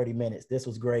 hour and 30 minutes. This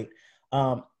was great.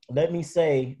 let me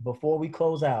say before we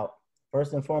close out,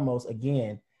 first and foremost,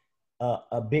 again,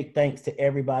 a big thanks to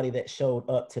everybody that showed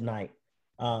up tonight.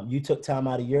 You took time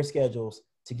out of your schedules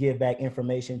to give back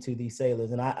information to these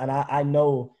sailors. And I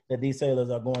know that these sailors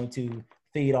are going to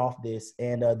feed off this.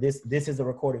 And this is a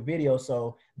recorded video,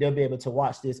 so they'll be able to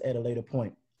watch this at a later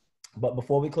point. But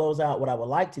before we close out, what I would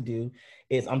like to do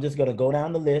is I'm just going to go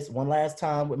down the list one last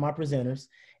time with my presenters.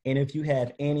 And if you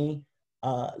have any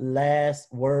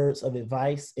last words of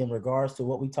advice in regards to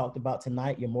what we talked about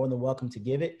tonight, you're more than welcome to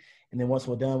give it. And then once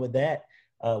we're done with that,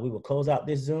 we will close out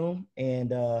this Zoom and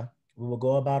we will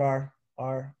go about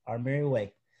our merry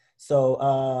way.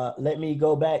 So let me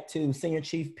go back to Senior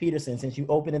Chief Peterson. Since you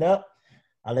opened it up,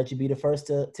 I'll let you be the first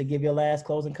to give your last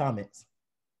closing comments.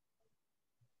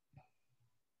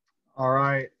 All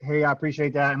right. Hey, I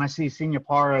appreciate that. And I see Senior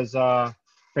Para's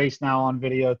face now on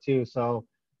video too. So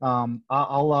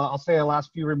I'll say the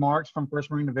last few remarks from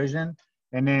 1st Marine Division.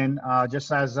 And then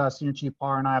just as Senior Chief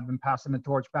Para and I have been passing the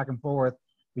torch back and forth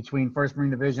between 1st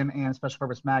Marine Division and Special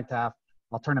Purpose MAGTF,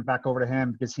 I'll turn it back over to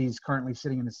him because he's currently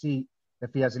sitting in the seat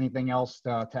if he has anything else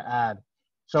to add.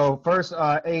 So first,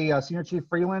 Senior Chief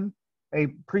Freeland, I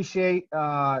appreciate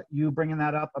you bringing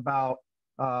that up about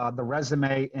the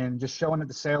resume and just showing that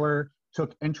the sailor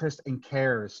took interest and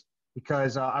cares,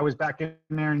 because I was back in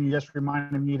there and you just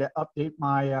reminded me to update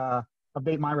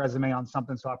my resume on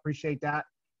something. So I appreciate that,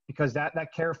 because that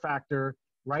care factor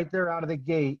right there out of the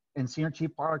gate, and Senior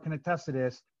Chief Parler can attest to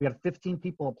this, we had 15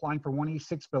 people applying for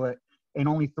 1E6 billet and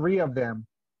only 3 of them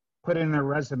put in their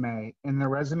resume, and their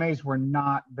resumes were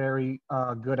not very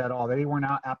good at all. They were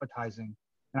not appetizing.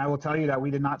 And I will tell you that we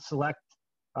did not select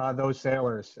those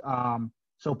sailors.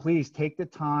 So please take the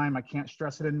time, I can't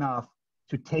stress it enough,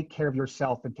 to take care of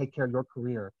yourself and take care of your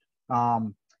career.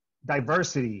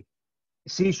 Diversity,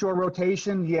 seashore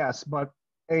rotation, yes, but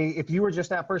if you were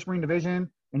just at 1st Marine Division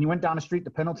and you went down the street to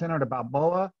Pendleton or to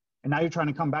Balboa, and now you're trying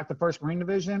to come back to 1st Marine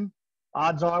Division,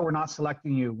 odds are we're not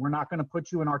selecting you. We're not gonna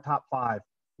put you in our top 5.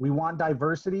 We want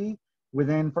diversity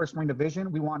within 1st Marine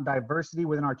Division. We want diversity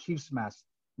within our Chiefs mess.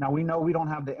 Now we know we don't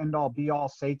have the end all be all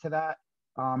say to that.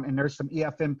 And there's some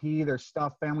EFMP, there's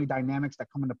stuff, family dynamics that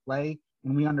come into play,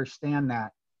 and we understand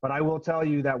that. But I will tell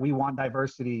you that we want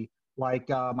diversity, like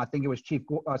I think it was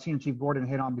Senior Chief Gordon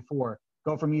hit on before.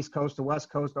 Go from East Coast to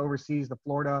West Coast, overseas to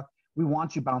Florida. We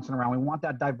want you bouncing around. We want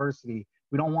that diversity.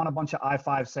 We don't want a bunch of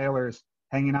I-5 sailors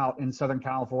hanging out in Southern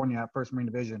California at 1st Marine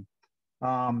Division.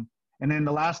 And then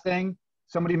the last thing,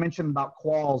 somebody mentioned about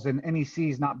quals and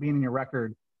NECs not being in your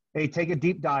record. Hey, take a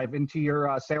deep dive into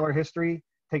your sailor history.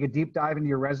 Take a deep dive into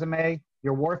your resume.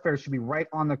 Your warfare should be right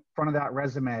on the front of that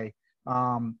resume.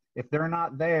 If they're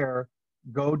not there,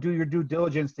 go do your due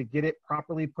diligence to get it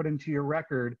properly put into your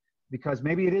record, because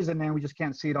maybe it is in there, we just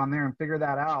can't see it on there, and figure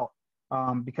that out.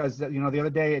 Because the other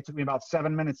day it took me about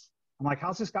 7 minutes. I'm like,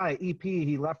 how's this guy at EP?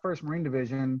 He left 1st Marine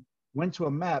Division, went to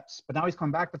a MEPS, but now he's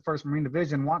come back to 1st Marine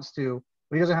Division, wants to,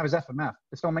 but he doesn't have his FMF.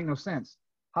 This don't make no sense.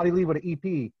 How did he leave with an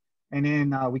EP? And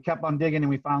then we kept on digging and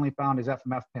we finally found his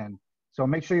FMF pin. So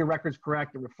make sure your record's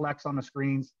correct. It reflects on the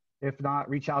screens. If not,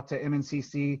 reach out to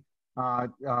MNCC,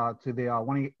 to the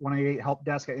 188 help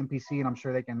desk at MPC, and I'm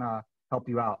sure they can help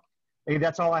you out. Hey,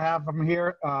 that's all I have from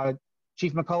here.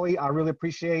 Chief McCulley, I really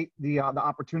appreciate the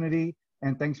opportunity,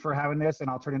 and thanks for having this, and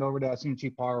I'll turn it over to Senior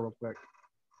Chief Parr real quick.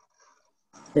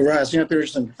 All right, Senior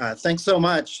Peterson, thanks so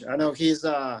much. I know he's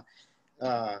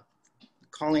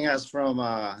calling us from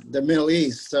the Middle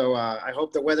East, so I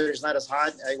hope the weather is not as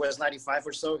hot. It was 95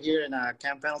 or so here in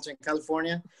Camp Pendleton,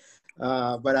 California.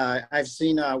 But I've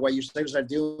seen what your sailors are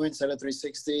doing. Sailor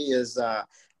 360 is a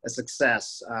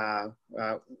success.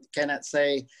 Cannot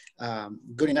say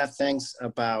good enough things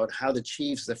about how the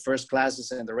chiefs, the first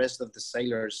classes, and the rest of the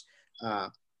sailors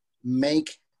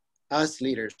make us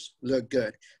leaders look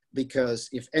good. Because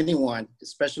if anyone,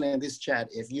 especially in this chat,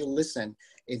 if you listen,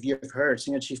 if you've heard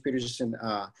Senior Chief Peterson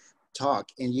talk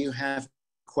and you have a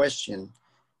question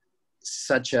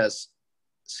such as,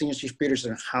 Senior Chief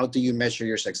Peterson, how do you measure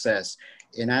your success?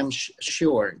 And I'm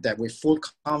sure that with full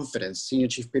confidence, Senior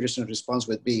Chief Peterson's response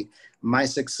would be, my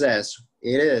success,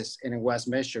 it is and it was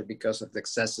measured because of the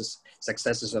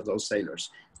successes of those sailors,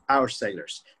 our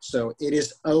sailors. So it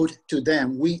is owed to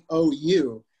them. We owe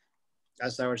you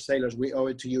as our sailors, we owe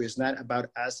it to you. It's not about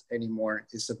us anymore.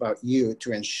 It's about you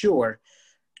to ensure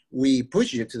we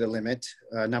push you to the limit,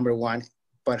 number one.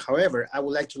 But however, I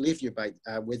would like to leave you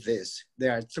with this.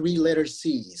 There are 3 letter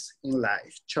C's in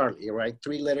life, Charlie, right?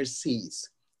 3 letter C's: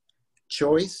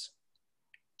 choice,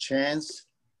 chance,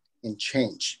 and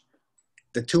change.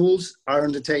 The tools are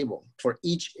on the table for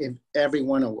each and every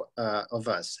one of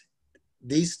us.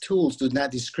 These tools do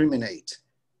not discriminate.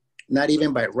 not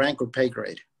even by rank or pay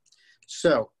grade.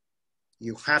 So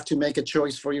you have to make a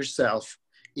choice for yourself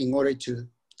in order to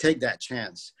take that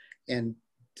chance. And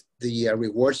the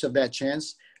rewards of that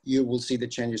chance, you will see the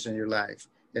changes in your life.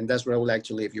 And that's what I would like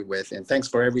to leave you with. And thanks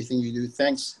for everything you do.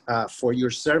 Thanks for your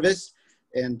service,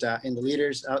 and the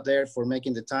leaders out there for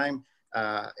making the time,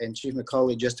 and Chief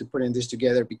McCauley just to putting this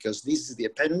together, because this is the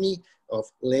epitome of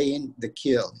laying the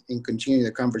keel and continuing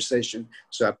the conversation.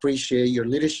 So I appreciate your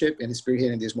leadership and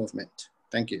spearheading this movement.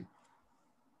 Thank you.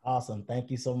 Awesome. Thank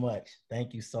you so much.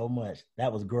 Thank you so much.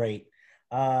 That was great.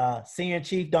 Senior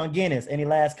Chief Don Guinness, any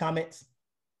last comments?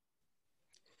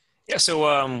 Yeah, so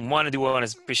want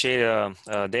to appreciate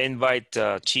the invite,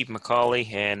 Chief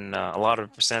McCauley, and a lot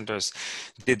of presenters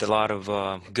did a lot of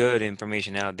good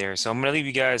information out there. So I'm going to leave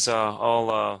you guys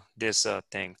all this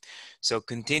thing. So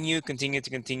continue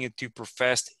to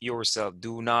profess yourself.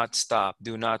 Do not stop.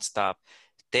 Do not stop.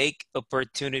 Take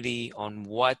opportunity on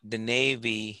what the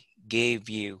Navy gave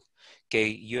you. Okay,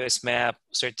 US MAP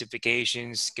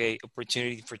certifications, okay,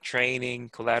 opportunity for training,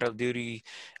 collateral duty,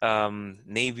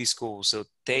 Navy school. So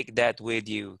take that with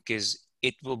you, because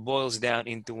it will boils down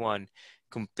into one: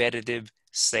 competitive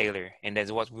sailor, and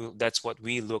that's what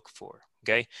we look for.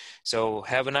 Okay, so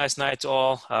have a nice night to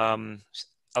all.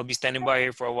 I'll be standing by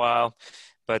here for a while,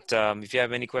 but if you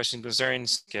have any questions,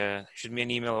 concerns, shoot me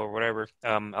an email or whatever.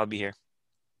 I'll be here.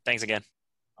 Thanks again.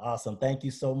 Awesome. Thank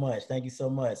you so much. Thank you so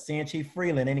much. Senior Chief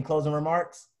Freeland, any closing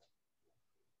remarks?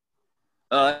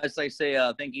 As I say,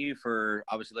 thank you for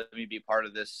obviously letting me be a part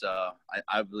of this.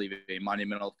 I believe a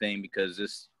monumental thing, because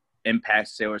this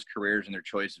impacts sailors' careers and their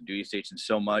choice of duty stations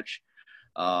so much.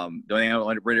 The only thing I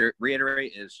want to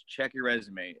reiterate is check your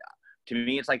resume. To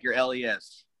me, it's like your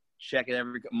LES. Check it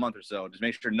every month or so. Just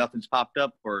make sure nothing's popped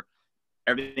up or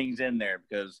everything's in there,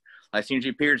 because like Senior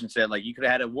Chief Pearson said, like you could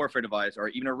have had a warfare device or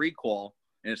even a requal,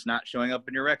 and it's not showing up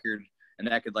in your record, and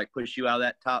that could like push you out of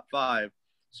that top 5.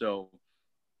 So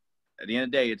at the end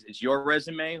of the day, it's your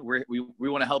resume. We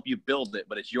want to help you build it,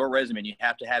 but it's your resume, and you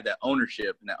have to have that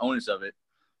ownership and that onus of it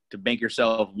to make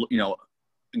yourself,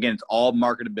 again, it's all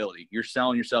marketability. You're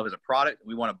selling yourself as a product.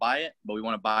 We want to buy it, but we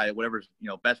want to buy whatever's,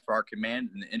 best for our command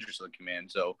and the interest of the command.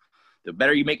 So the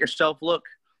better you make yourself look,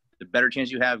 the better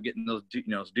chance you have getting those,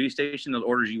 duty station, those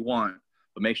orders you want,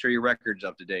 but make sure your record's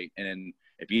up to date. And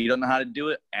if you don't know how to do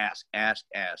it, ask.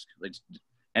 Like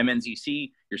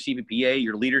MNCC, your CPPA,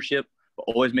 your leadership, but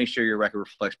always make sure your record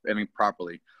reflects everything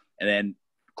properly. And then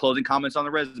closing comments on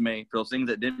the resume for those things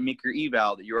that didn't make your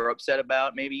eval that you were upset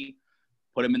about, maybe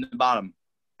put them in the bottom.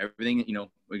 Everything,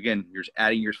 again, you're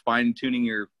you're fine tuning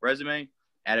your resume,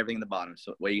 add everything in the bottom.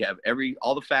 So where you have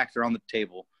all the facts are on the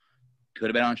table. Could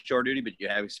have been on shore duty, but you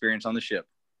have experience on the ship,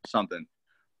 something.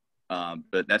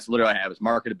 But that's literally all I have is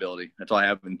marketability. That's all I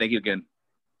have. And thank you again.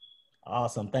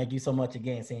 Awesome. Thank you so much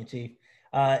again, Senior Chief.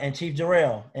 And Chief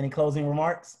Jarrell, any closing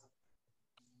remarks?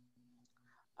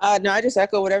 No, I just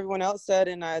echo what everyone else said,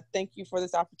 and I thank you for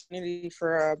this opportunity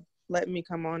for letting me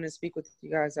come on and speak with you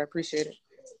guys. I appreciate it.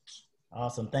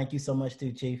 Awesome. Thank you so much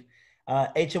too, Chief.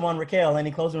 HM1 Raquel,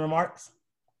 any closing remarks?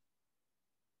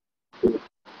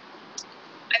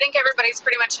 I think everybody's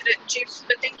pretty much hit it, Chief,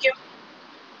 but thank you.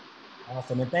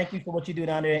 Awesome. And thank you for what you do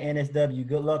down there at NSW.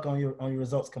 Good luck on your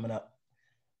results coming up.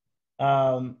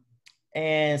 And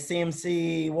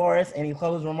CMC Warris, any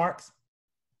closing remarks?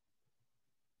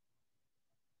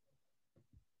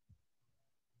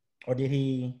 Or did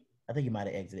he? I think he might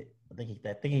have exited. I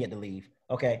think he had to leave.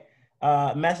 Okay.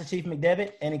 Master Chief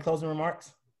McDevitt, any closing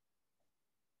remarks?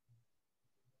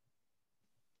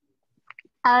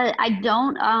 I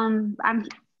don't.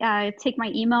 Take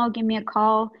my email, give me a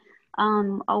call.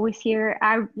 Always here.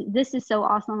 This is so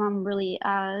awesome. I'm really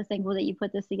thankful that you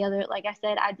put this together. Like I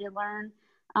said, I did learn,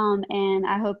 and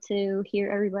I hope to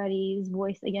hear everybody's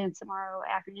voice again tomorrow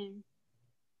afternoon.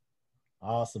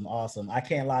 Awesome, awesome. I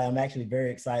can't lie. I'm actually very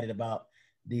excited about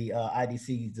the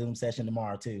IDC Zoom session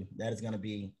tomorrow too. That is going to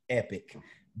be epic.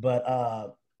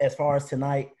 But as far as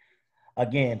tonight,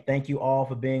 again, thank you all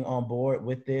for being on board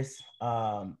with this.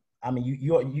 I mean,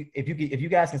 if you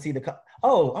guys can see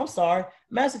oh, I'm sorry,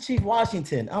 Master Chief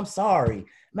Washington. I'm sorry,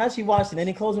 Master Chief Washington.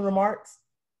 Any closing remarks?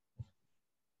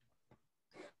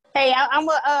 Hey, I'm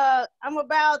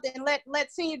about to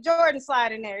let Senior Jordan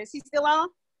slide in there. Is he still on?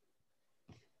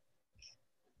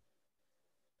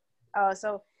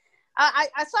 So I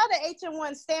saw that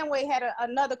HM1 Stanway had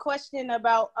another question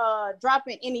about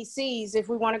dropping NECs. If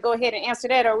we want to go ahead and answer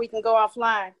that, or we can go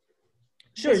offline.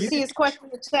 Sure. You see his question in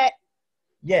the chat.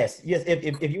 Yes.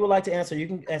 If you would like to answer, you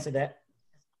can answer that.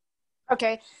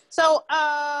 Okay. So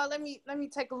let me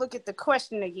take a look at the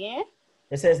question again.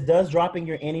 It says, does dropping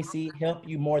your NEC help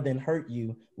you more than hurt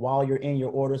you while you're in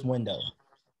your orders window?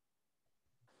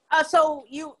 So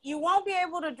you won't be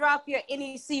able to drop your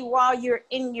NEC while you're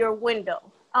in your window.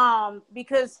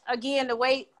 Because again, the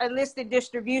way enlisted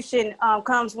distribution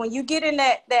comes, when you get in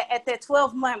at that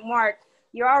 12-month mark,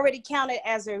 you're already counted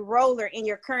as a roller in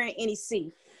your current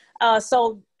NEC.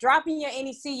 So dropping your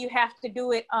NEC, you have to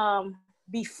do it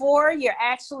before you're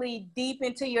actually deep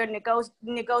into your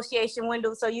negotiation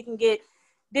window, so you can get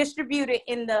distributed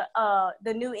in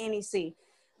the new NEC.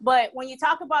 But when you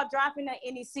talk about dropping the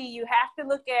NEC, you have to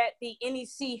look at the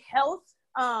NEC health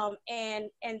and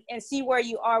see where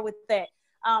you are with that.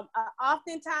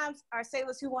 Oftentimes, our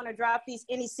sailors who want to drop these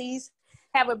NECs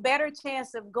have a better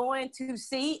chance of going to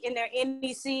sea in their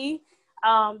NEC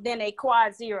than a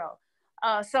quad zero.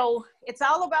 So it's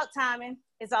all about timing.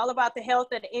 It's all about the health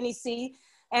of the NEC.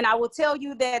 And I will tell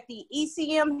you that the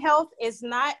ECM health is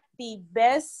not the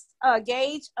best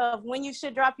gauge of when you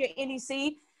should drop your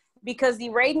NEC, because the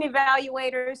rating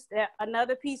evaluators,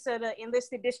 another piece of the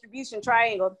enlisted distribution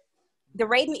triangle, the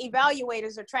rating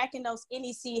evaluators are tracking those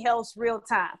NEC healths real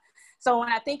time. So when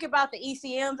I think about the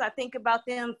ECMs, I think about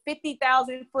them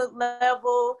 50,000 foot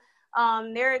level.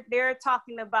 They're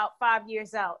talking about 5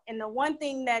 years out. And the one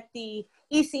thing that the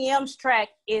ECMs track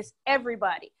is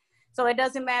everybody. So it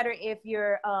doesn't matter if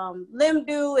you're limb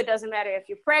due, it doesn't matter if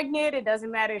you're pregnant, it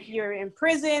doesn't matter if you're in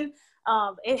prison,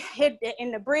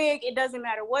 in the brig, it doesn't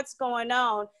matter what's going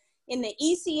on. In the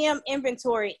ECM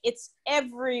inventory, it's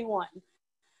everyone.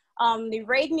 The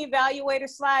rating evaluator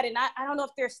slide, and I don't know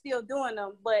if they're still doing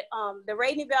them, but the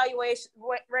rating evaluators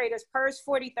PERS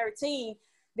 4013,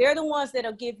 they're the ones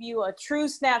that'll give you a true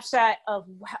snapshot of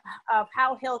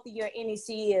how healthy your NEC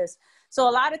is. So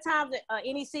a lot of times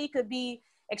NEC could be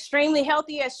extremely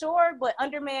healthy at shore, but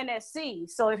undermanned at sea.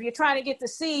 So if you're trying to get to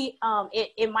sea,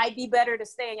 it might be better to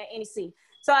stay in your NEC.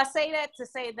 So I say that to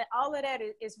say that all of that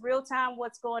is real time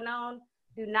what's going on.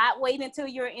 Do not wait until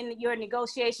you're in your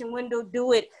negotiation window.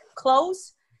 Do it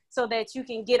close so that you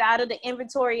can get out of the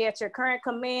inventory at your current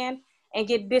command and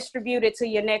get distributed to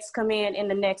your next command in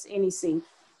the next NEC.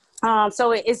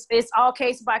 So it's all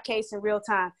case by case in real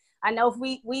time. I know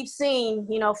we've seen,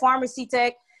 pharmacy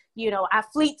tech, I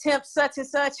fleet temp such and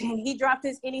such, and he dropped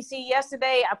his NEC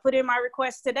yesterday. I put in my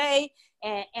request today,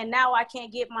 and now I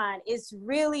can't get mine. It's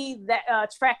really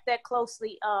that track that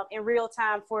closely in real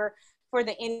time for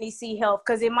the NEC health,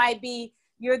 because it might be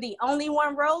you're the only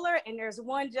one roller and there's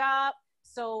one job.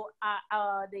 So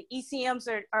the ECMs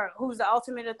are who's the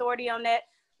ultimate authority on that,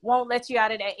 won't let you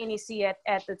out of that NEC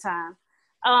at the time.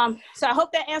 So I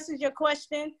hope that answers your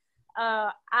question.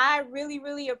 I really,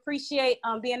 really appreciate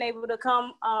being able to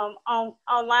come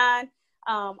online.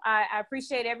 I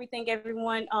appreciate everything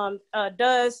everyone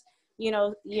does.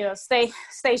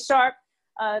 Stay sharp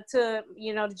to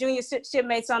the junior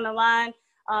shipmates on the line,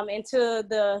 and to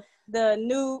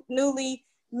the newly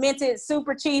minted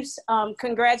Super Chiefs.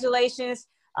 Congratulations,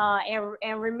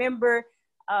 and remember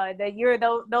that you're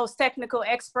those technical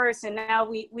experts, and now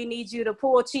we need you to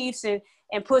pull Chiefs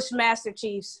and push Master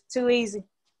Chiefs. Too easy.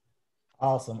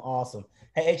 Awesome.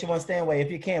 Hey, H1 Stanway, if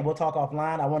you can, we'll talk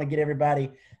offline. I want to get everybody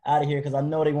out of here because I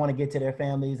know they want to get to their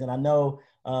families, and I know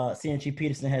CNG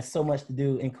Peterson has so much to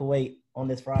do in Kuwait on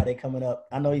this Friday coming up.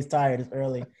 I know he's tired. It's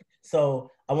early.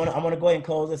 So I want to go ahead and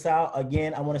close this out.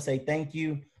 Again, I want to say thank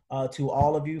you to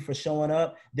all of you for showing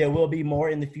up. There will be more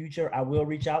in the future. I will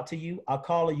reach out to you. I'll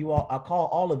call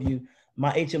all of you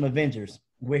my HM Avengers.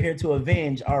 We're here to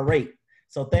avenge our rate.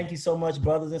 So thank you so much,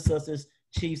 brothers and sisters,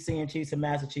 Chiefs, Senior Chiefs, and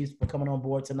Master Chiefs, for coming on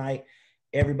board tonight.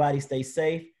 Everybody stay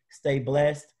safe, stay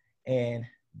blessed, and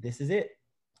this is it.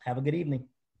 Have a good evening.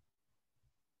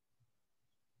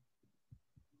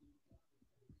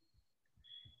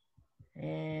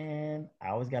 And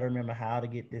I always got to remember how to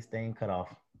get this thing cut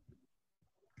off,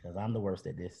 because I'm the worst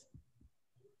at this.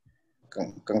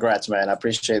 Congrats, man. I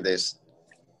appreciate this.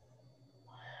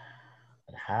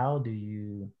 But how do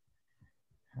you...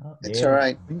 It's all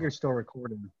right. I think you're still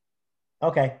recording.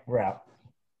 Okay, we're out.